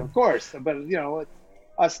like that, of course. But,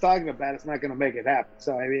 us talking about it's not going to make it happen.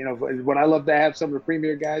 So, would I love to have some of the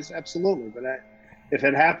premier guys? Absolutely. But if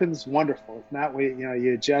it happens, wonderful. If not,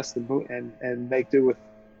 you adjust and make do with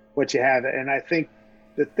what you have. And I think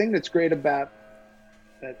the thing that's great about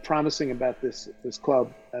promising about this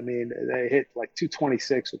club. I mean, they hit like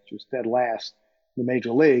 226, which was dead last in the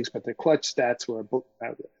major leagues, but their clutch stats were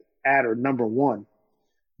at or number one.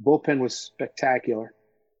 Bullpen was spectacular.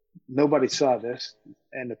 Nobody saw this,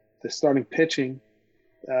 and the starting pitching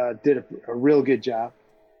did a real good job.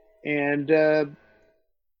 And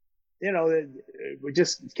we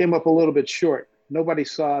just came up a little bit short. Nobody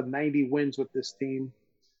saw 90 wins with this team.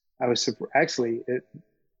 I was actually,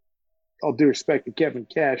 all due respect to Kevin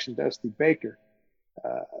Cash and Dusty Baker,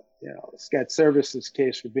 Scott Service's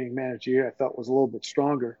case for being manager here, I thought was a little bit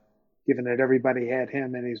stronger, given that everybody had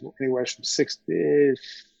him and he's anywhere from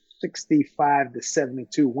 65 to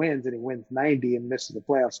 72 wins, and he wins 90 and misses the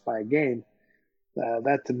playoffs by a game.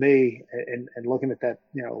 That to me, and looking at that,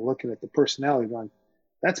 looking at the personnel, going,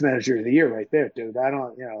 that's manager of the year right there, dude. I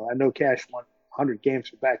know Cash won 100 games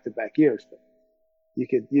for back-to-back years, but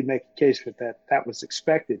you'd make a case for that. That was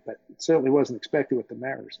expected, but it certainly wasn't expected with the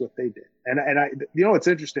Mariners, what they did. And I, what's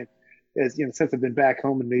interesting is, since I've been back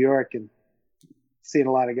home in New York and seeing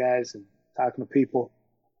a lot of guys and talking to people,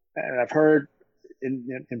 and I've heard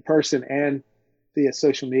in person and via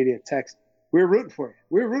social media text, we were rooting for you.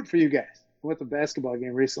 We were rooting for you guys. I went to a basketball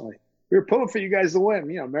game recently. We were pulling for you guys to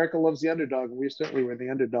win. America loves the underdog, and we certainly were the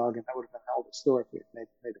underdog, and that would have been a hell of a story if we had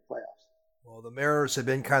made the playoffs. Well, the Mariners have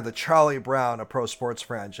been kind of the Charlie Brown of pro sports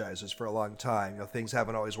franchises for a long time. Things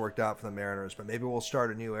haven't always worked out for the Mariners, but maybe we'll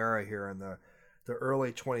start a new era here in the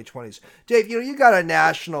early 2020s. Dave, you got a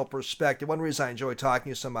national perspective. One reason I enjoy talking to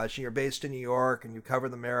you so much, you're based in New York, and you cover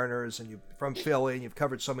the Mariners, and you're from Philly, and you've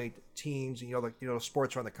covered so many teams, and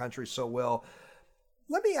sports around the country so well.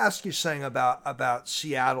 Let me ask you something about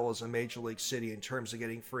Seattle as a major league city in terms of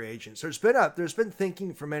getting free agents. There's been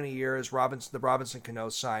thinking for many years. The Robinson Cano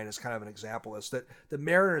sign is kind of an example. Is that the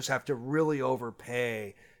Mariners have to really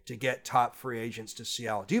overpay to get top free agents to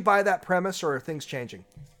Seattle? Do you buy that premise, or are things changing?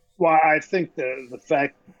 Well, I think the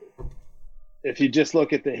fact, if you just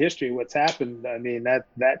look at the history, what's happened, I mean,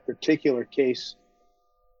 that particular case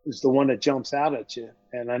is the one that jumps out at you.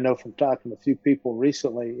 And I know from talking to a few people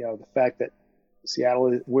recently, the fact that Seattle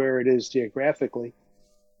is where it is geographically,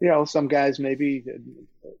 some guys maybe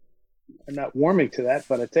are not warming to that,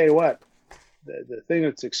 but I tell you what, the thing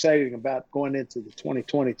that's exciting about going into the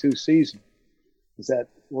 2022 season is that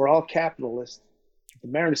we're all capitalists. The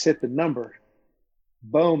Mariners hit the number,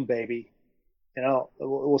 boom, baby.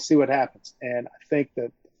 We'll see what happens. And I think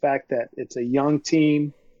that the fact that it's a young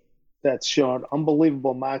team that's shown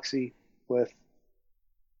unbelievable moxie with,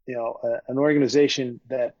 an organization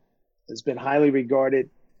that has been highly regarded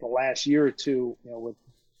the last year or two, with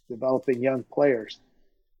developing young players.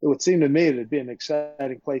 It would seem to me that it'd be an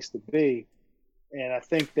exciting place to be. And I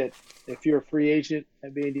think that if you're a free agent, I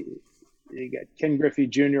mean, you got Ken Griffey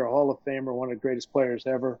Jr., a Hall of Famer, one of the greatest players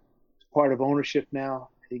ever, part of ownership now.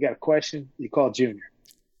 You got a question, you call Junior.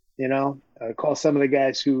 Call some of the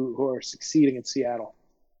guys who are succeeding in Seattle.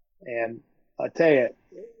 And I'll tell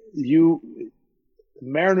you,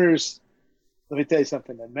 Mariners, let me tell you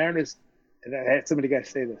something. The Mariners, and I had somebody guys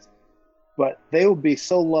say this, but they will be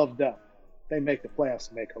so loved up, they make the playoffs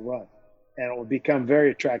and make a run. And it will become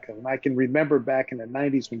very attractive. And I can remember back in the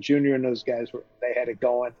 90s when Junior and those guys they had it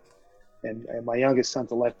going. And my youngest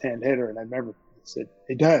son's a left-hand hitter. And I remember he said,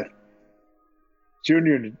 "Hey, Dad,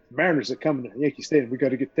 Junior and the Mariners are coming to Yankee Stadium. We got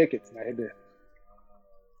to get tickets." And I had to,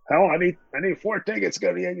 I need 4 tickets to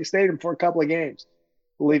go to Yankee Stadium for a couple of games.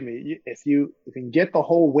 Believe me, if you can get the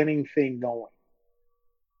whole winning thing going,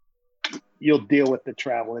 you'll deal with the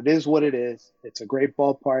travel. It is what it is. It's a great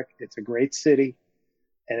ballpark. It's a great city.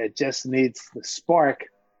 And it just needs the spark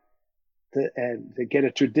to get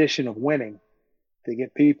a tradition of winning, to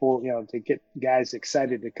get people, to get guys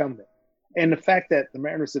excited to come there. And the fact that the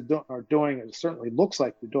Mariners are doing, it certainly looks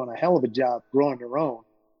like they're doing a hell of a job growing their own,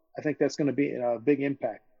 I think that's going to be a big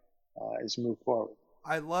impact as we move forward.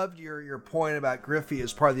 I loved your point about Griffey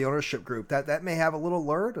as part of the ownership group. That may have a little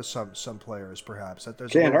lure to some players, perhaps. That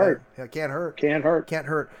there's can't hurt. Can't hurt. Can't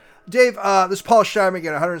hurt. Dave, this is Paul Scheimer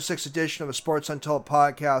again, 106th edition of the Sports Untold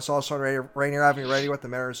podcast, also on Rainier Avenue Radio with the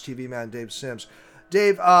Mariners TV man, Dave Sims.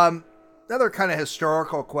 Dave, another kind of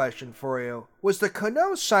historical question for you. Was the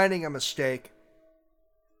Cano signing a mistake?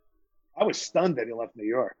 I was stunned that he left New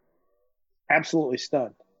York. Absolutely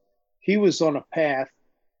stunned. He was on a path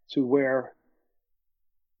to where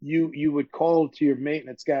you would call to your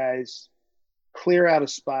maintenance guys, clear out a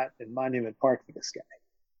spot in Monument Park for this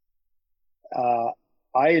guy.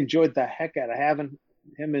 I enjoyed the heck out of having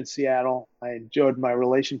him in Seattle. I enjoyed my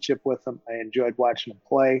relationship with him. I enjoyed watching him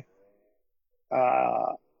play.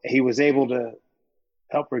 He was able to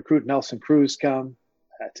help recruit Nelson Cruz come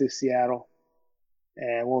to Seattle.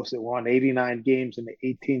 and what was it? Won 89 games in the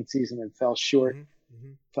 18 season and fell short.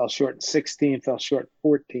 Mm-hmm. Fell short in 16. Fell short in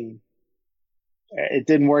 14. It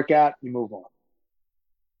didn't work out. You move on.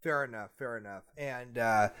 Fair enough. Fair enough. And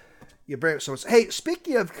you bring so hey,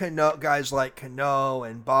 speaking of Cano, guys like Cano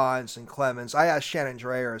and Bonds and Clemens, I asked Shannon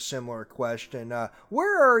Dreyer a similar question.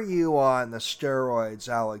 Where are you on the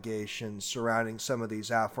steroids allegations surrounding some of these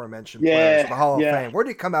aforementioned players of the Hall of Fame? Where do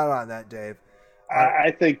you come out on that, Dave? I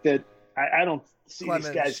think that I don't see Clemens,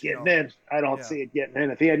 these guys getting in. I don't see it getting in.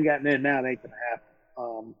 If he hadn't gotten in now, it ain't going to happen.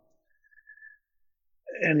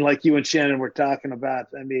 And like you and Shannon were talking about,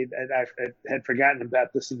 I mean, I had forgotten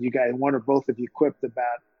about this, and you guys, one or both of you quipped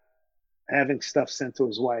about having stuff sent to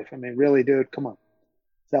his wife. I mean, really, dude, come on.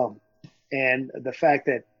 So, and the fact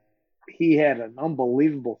that he had an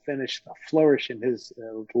unbelievable finish, a flourish in his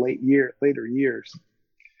later years.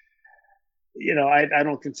 You know, I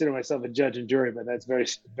don't consider myself a judge and jury, but that's very,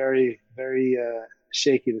 very, very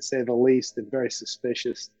shaky to say the least, and very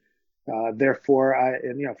suspicious. Therefore,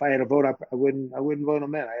 if I had a vote, I wouldn't vote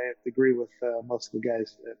him in. I have to agree with most of the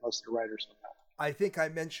guys, most of the writers on that. I think I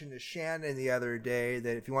mentioned to Shannon the other day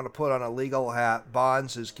that if you want to put on a legal hat,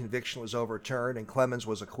 Bonds' conviction was overturned and Clemens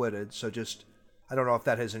was acquitted. So just, I don't know if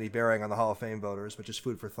that has any bearing on the Hall of Fame voters, but just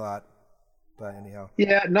food for thought. But anyhow.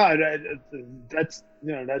 Yeah, no, that's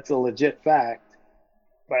a legit fact.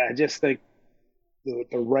 But I just think the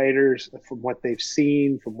writers, from what they've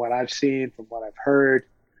seen, from what I've seen, from what I've heard,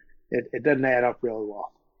 it doesn't add up really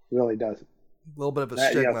well. It really doesn't. A little bit of a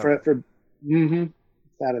stigma.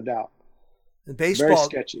 Without a doubt. And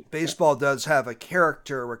baseball does have a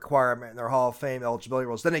character requirement in their Hall of Fame eligibility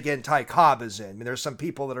rules. Then again, Ty Cobb is in. I mean, there's some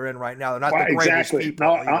people that are in right now. They're not the greatest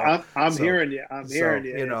people. No, I'm hearing you. I'm hearing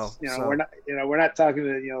you. We're not talking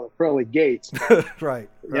to the Pearly Gates. Right.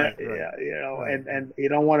 And you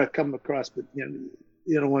don't want to come across, but you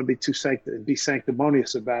don't want to be too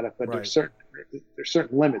sanctimonious about it. But there's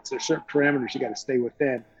certain limits. There's certain parameters you got to stay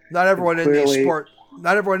within. Not everyone in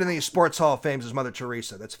these sports Hall of Fames is Mother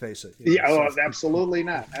Teresa. Let's face it. Absolutely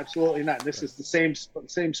not. Absolutely not. This is the same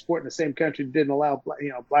sport in the same country that didn't allow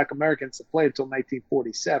Black Americans to play until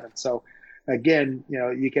 1947. So, again,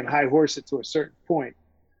 you can high horse it to a certain point,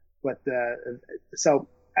 but so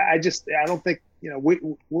I don't think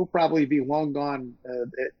we'll probably be long gone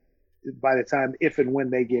by the time if and when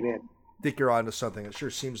they get in. I think you're onto something. It sure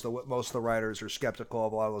seems most of the writers are skeptical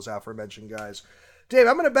of a lot of those aforementioned guys. Dave,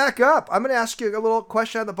 I'm going to back up. I'm going to ask you a little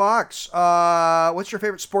question out of the box. What's your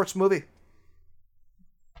favorite sports movie?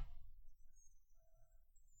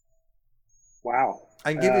 Wow.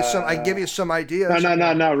 I can give you some ideas.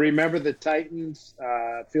 No. Remember the Titans,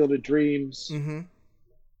 Field of Dreams. Mm-hmm.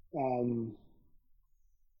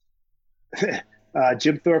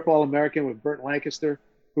 Jim Thorpe, All-American with Burt Lancaster,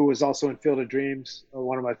 who was also in Field of Dreams,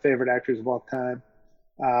 one of my favorite actors of all time.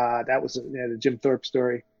 That was the Jim Thorpe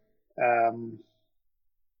story.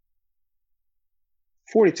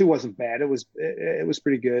 42 wasn't bad. It was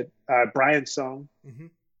pretty good. Brian's Song. Mm-hmm.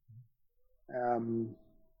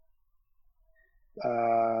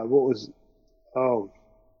 What was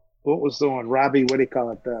the one? Robbie, what do you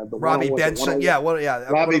call it? The Robbie Benson.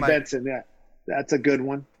 Robbie Benson. Yeah, that's a good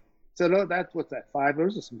one. So that's what's that? 5.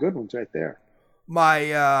 Those are some good ones right there.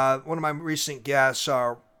 My one of my recent guests,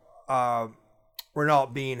 Renault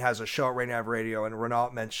Bean, has a show at Rain Ave Radio, and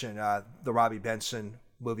Renault mentioned the Robbie Benson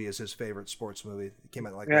movie is his favorite sports movie. It came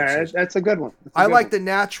out that's a good one. I like The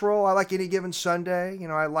Natural. I like Any Given Sunday.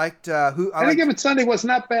 I liked Any Given Sunday was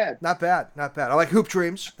not bad. Not bad. I like Hoop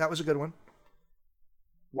Dreams. That was a good one.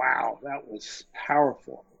 Wow, that was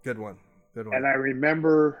powerful. Good one. And I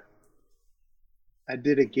remember I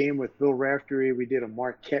did a game with Bill Raftery. We did a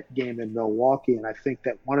Marquette game in Milwaukee, and I think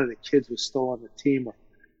that one of the kids was still on the team.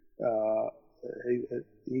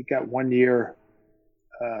 He got 1 year.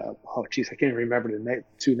 I can't even remember the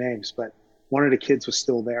 2 names, but one of the kids was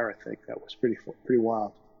still there. I think that was pretty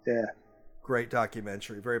wild. Yeah. Great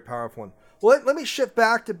documentary, very powerful one. Well, let me shift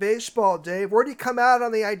back to baseball, Dave. Where do you come out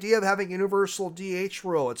on the idea of having universal DH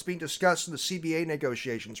rule? It's being discussed in the CBA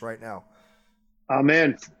negotiations right now. I'm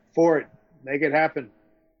in for it. Make it happen.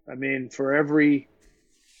 I mean, for every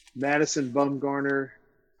Madison Bumgarner,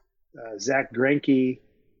 Zach Greinke,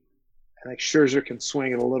 I think Scherzer can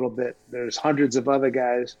swing it a little bit. There's hundreds of other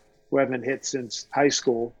guys who haven't hit since high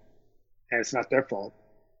school, and it's not their fault.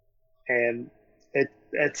 And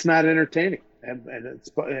it's not entertaining. And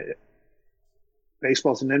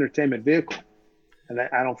baseball's an entertainment vehicle. And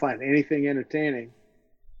I don't find anything entertaining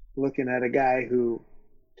looking at a guy who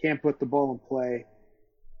can't put the ball in play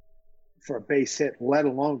for a base hit, let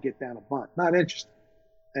alone get down a bunt. Not interesting.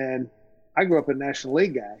 And I grew up a National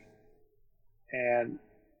League guy, and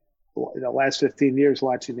the last 15 years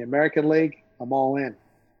watching the American League, I'm all in.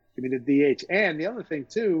 Give me the DH. And the other thing,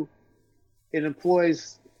 too, it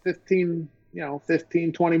employs 15,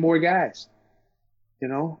 20 more guys.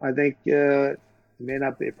 I think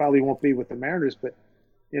it probably won't be with the Mariners, but,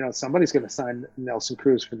 somebody's going to sign Nelson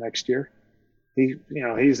Cruz for next year.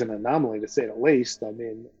 He's an anomaly to say the least. I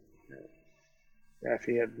mean, if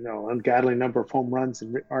he had ungodly number of home runs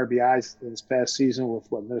and RBIs in this past season with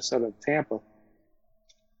Minnesota and Tampa, I'd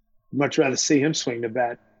much rather see him swing the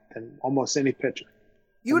bat than almost any pitcher.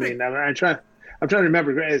 I'm trying to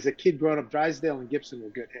remember, as a kid growing up, Drysdale and Gibson were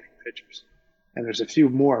good hitting pitchers. And there's a few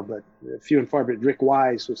more, but few and far. But Rick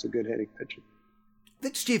Wise was a good hitting pitcher. I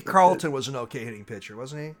think Steve Carlton was an okay hitting pitcher,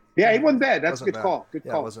 wasn't he? Yeah, he wasn't bad. That's a good call. Good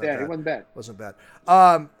call. He wasn't bad. Wasn't bad.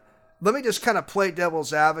 Let me just kind of play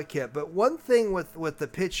devil's advocate. But one thing with the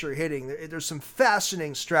pitcher hitting, there's some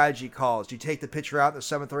fascinating strategy calls. Do you take the pitcher out in the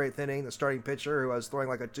 7th or 8th inning, the starting pitcher who was throwing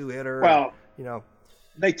like a 2-hitter? Well,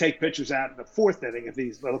 they take pitchers out in the 4th inning if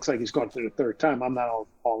it looks like he's gone through the 3rd time. I'm not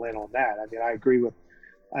all in on that. I mean, I agree with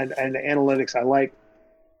and the analytics I like,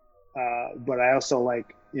 but I also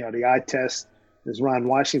like the eye test. As Ron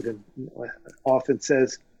Washington often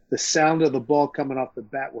says, the sound of the ball coming off the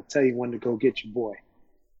bat will tell you when to go get your boy.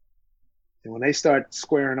 And when they start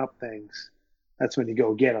squaring up things, that's when you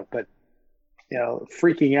go get them. But,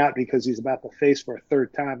 freaking out because he's about to face for a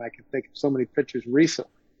 3rd time, I can think of so many pitchers recently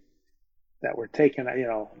that were taken,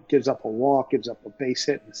 gives up a walk, gives up a base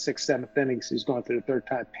hit in the 6th, 7th innings. He's going through the 3rd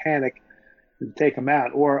time, panic, and take him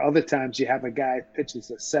out. Or other times you have a guy pitches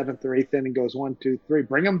the 7th or 8th inning, goes 1, 2, 3,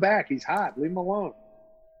 bring him back. He's hot. Leave him alone.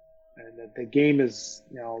 And the game is,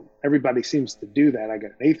 everybody seems to do that. I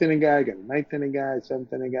got an 8th inning guy, I got a 9th inning guy,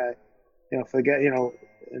 7th inning guy. If I get,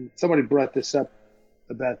 and somebody brought this up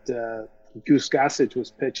about Goose Gossage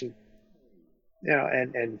was pitching,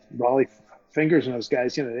 and Raleigh Fingers and those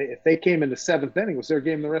guys, if they came in the 7th inning, it was their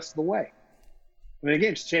game the rest of the way. I mean, the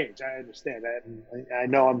game's changed. I understand that. And I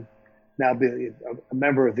know I'm now being a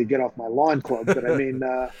member of the Get Off My Lawn Club, but I mean,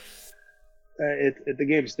 the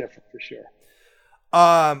game's different for sure.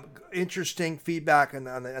 Interesting feedback on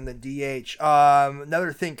the DH.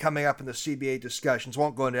 Another thing coming up in the CBA discussions,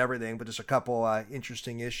 won't go into everything, but just a couple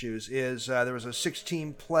interesting issues, is there was a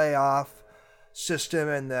 16 playoff system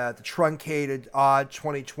in the truncated odd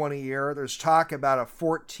 2020 year. There's talk about a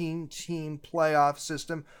 14-team playoff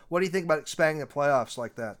system. What do you think about expanding the playoffs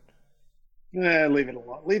like that? Leave it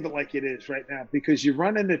alone. Leave it like it is right now, because you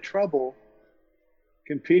run into trouble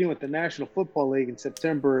competing with the National Football League in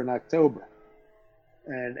September and October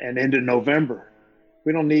and into November.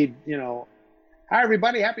 We don't need, hi,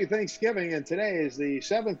 everybody, happy Thanksgiving. And today is the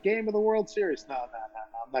 7th game of the World Series. No,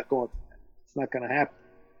 I'm not going. It's not going to happen.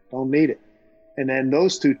 Don't need it. And then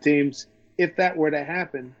those two teams, if that were to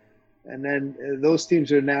happen, and then those teams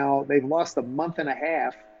they've lost a month and a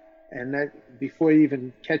half. And that before you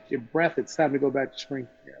even catch your breath, it's time to go back to spring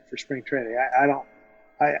for spring training.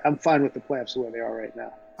 I'm fine with the playoffs the way they are right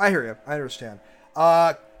now. I hear you. I understand.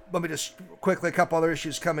 Let me just quickly, a couple other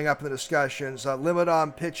issues coming up in the discussions. Limit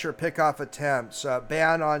on pitcher pickoff attempts,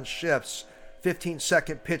 ban on shifts,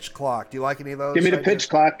 15-second pitch clock. Do you like any of those? Give me the pitch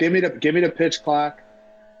clock. Give me the pitch clock.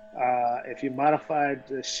 If you modified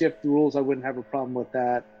the shift rules, I wouldn't have a problem with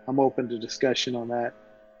that. I'm open to discussion on that.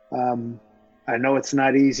 I know it's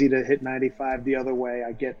not easy to hit 95 the other way.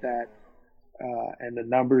 I get that. And the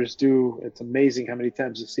numbers it's amazing how many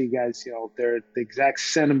times you see guys, they're the exact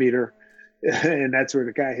centimeter and that's where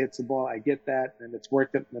the guy hits the ball. I get that. And it's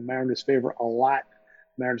worked in the Mariners' favor a lot.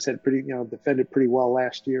 Mariners had defended pretty well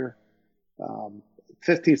last year.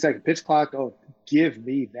 15-second pitch clock. Oh, give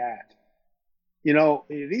me that.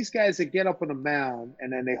 These guys that get up on the mound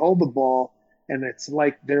and then they hold the ball and it's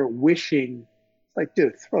like they're wishing. It's like,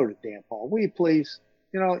 dude, throw the damn ball. Will you please?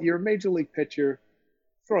 You're a major league pitcher.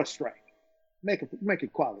 Throw a strike. Make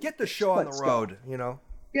it quality. Get the show on the road,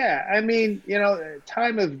 Yeah, I mean,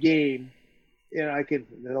 time of game,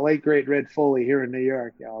 the late, great Red Foley here in New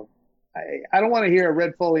York, I don't want to hear a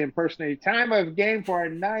Red Foley impersonating time of game for a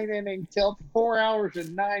 9-inning till 4 hours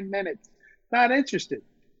and 9 minutes. Not interested.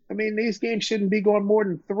 I mean, these games shouldn't be going more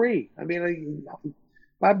than 3. I mean,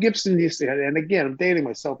 Bob Gibson used to, and again, I'm dating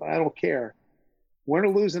myself, but I don't care. We're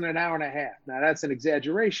losing an hour and a half. Now, that's an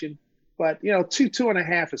exaggeration, but,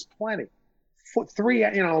 2.5 is plenty. 3,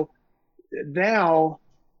 now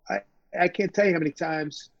I can't tell you how many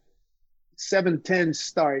times 7:10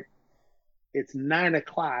 start, it's 9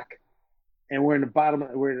 o'clock, and we're in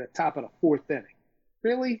the top of the 4th inning.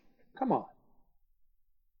 Really? Come on.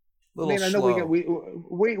 I know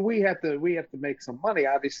we have to make some money,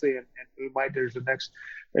 obviously, and we might, there's the next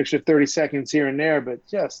extra 30 seconds here and there, but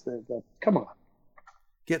just come on.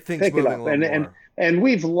 Get things pick it moving up. a little more. And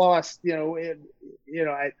we've lost, I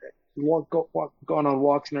going on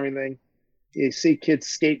walks and everything. You see kids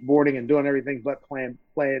skateboarding and doing everything but playing,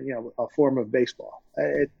 a form of baseball.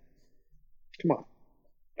 Come on.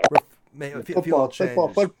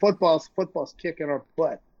 Football's kicking our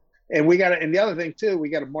butt. And and the other thing too, we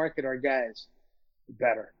got to market our guys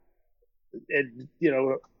better.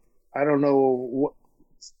 I don't know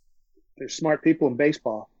there's smart people in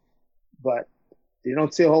baseball, but you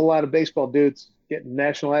don't see a whole lot of baseball dudes getting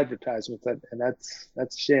national advertisements, and that's a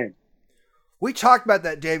shame. We talked about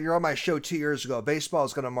that, Dave. You're on my show 2 years ago. Baseball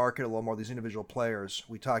is going to market a little more these individual players.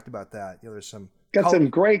 We talked about that. There's some some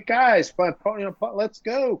great guys, but let's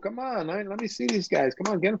go. Come on, let me see these guys.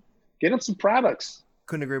 Come on, get them some products.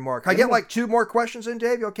 Couldn't agree more. Can I get like 2 more questions in,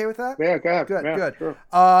 Dave? You okay with that? Yeah, go ahead. Good. Sure.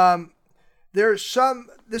 There's some.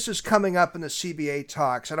 This is coming up in the CBA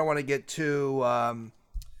talks. I don't want to get too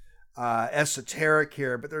esoteric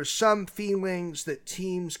here, but there's some feelings that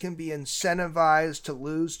teams can be incentivized to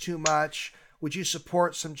lose too much. Would you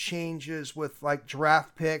support some changes with like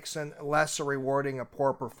draft picks and less rewarding a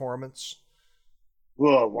poor performance?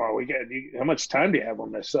 Well, we got. How much time do you have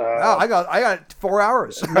on this? I got 4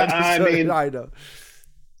 hours. I know.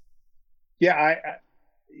 Yeah,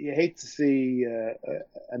 you hate to see.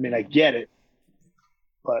 I get it,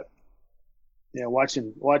 but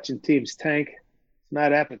watching teams tank, it's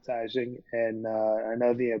not appetizing. And I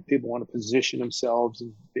know people want to position themselves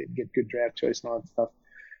and get good draft choice and all that stuff.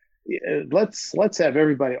 Let's have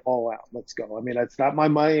everybody all out. Let's go. It's not my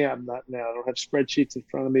money. I don't have spreadsheets in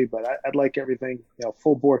front of me, but I'd like everything,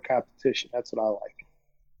 full bore competition. That's what I like.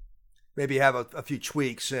 Maybe have a few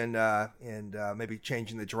tweaks and maybe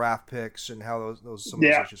changing the draft picks and how some of those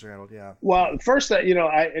issues are handled. Yeah. Well, first,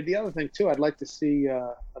 the other thing too, I'd like to see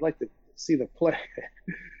the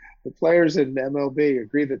players in MLB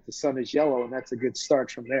agree that the sun is yellow, and that's a good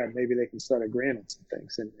start from there. Maybe they can start agreeing on some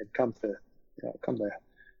things and come to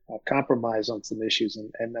compromise on some issues,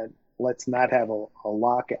 and then let's not have a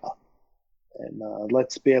lockout, and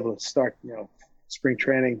let's be able to start spring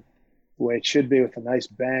training the way it should be, with a nice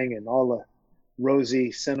bang and all the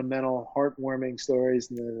rosy, sentimental, heartwarming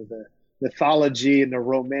stories and the mythology and the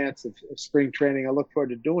romance of spring training. I look forward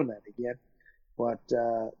to doing that again, but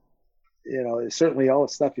certainly all the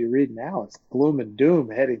stuff you read now, it's gloom and doom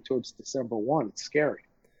heading towards December 1. It's scary.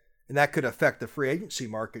 And that could affect the free agency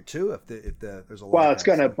market too, if there's a lot. Well, it's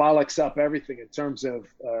going to bollocks up everything in terms of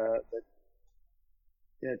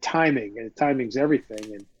timing, and timing's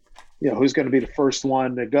everything. And who's going to be the first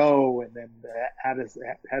one to go, and then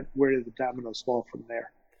where do the dominoes fall from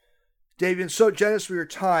there? Dave, you've been so generous for your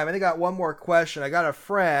time. I think I got one more question. I got a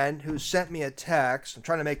friend who sent me a text. I'm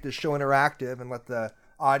trying to make this show interactive and let the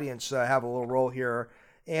audience have a little role here.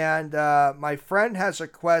 And my friend has a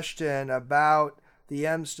question about the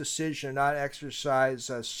M's decision not exercise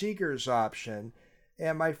Seager's option.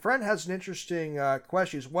 And my friend has an interesting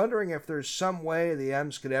question. He's wondering if there's some way the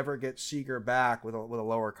M's could ever get Seager back with a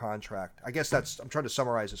lower contract. I guess I'm trying to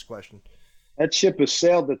summarize this question. That ship has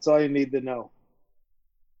sailed. That's all you need to know.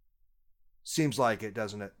 Seems like it,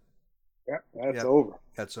 doesn't it? Yeah, that's over.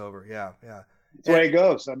 That's over. Yeah. That's the way it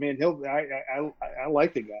goes. I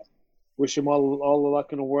like the guy. Wish him all the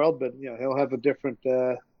luck in the world, but he'll have a different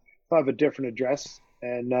address,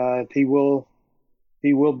 and he will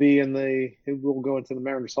go into the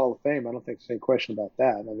Mariners Hall of Fame. I don't think there's any question about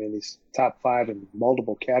that. He's top 5 in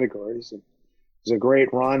multiple categories, and it was a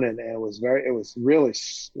great run, and it was really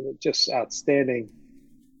just outstanding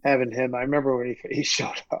having him. I remember when he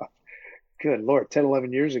showed up. Good Lord, 10,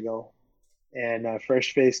 11 years ago, and a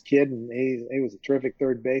fresh-faced kid, and he was a terrific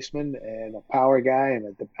third baseman and a power guy and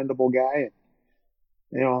a dependable guy.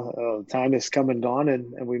 And time has come and gone,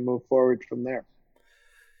 and we move forward from there.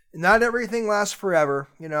 Not everything lasts forever,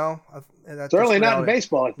 That's certainly not in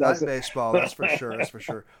baseball. It doesn't. Not in baseball, that's for sure. That's for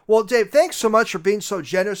sure. Well, Dave, thanks so much for being so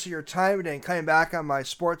generous of your time today and coming back on my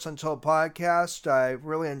Sports Untold podcast. I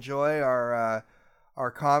really enjoy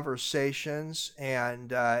our conversations,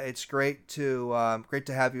 and it's great to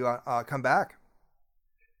have you come back.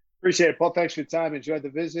 Appreciate it, Paul. Thanks for your time. Enjoyed the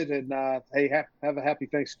visit, and hey, have a happy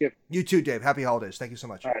Thanksgiving. You too, Dave. Happy holidays. Thank you so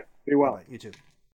much. All right. Be well. Bye-bye. You too.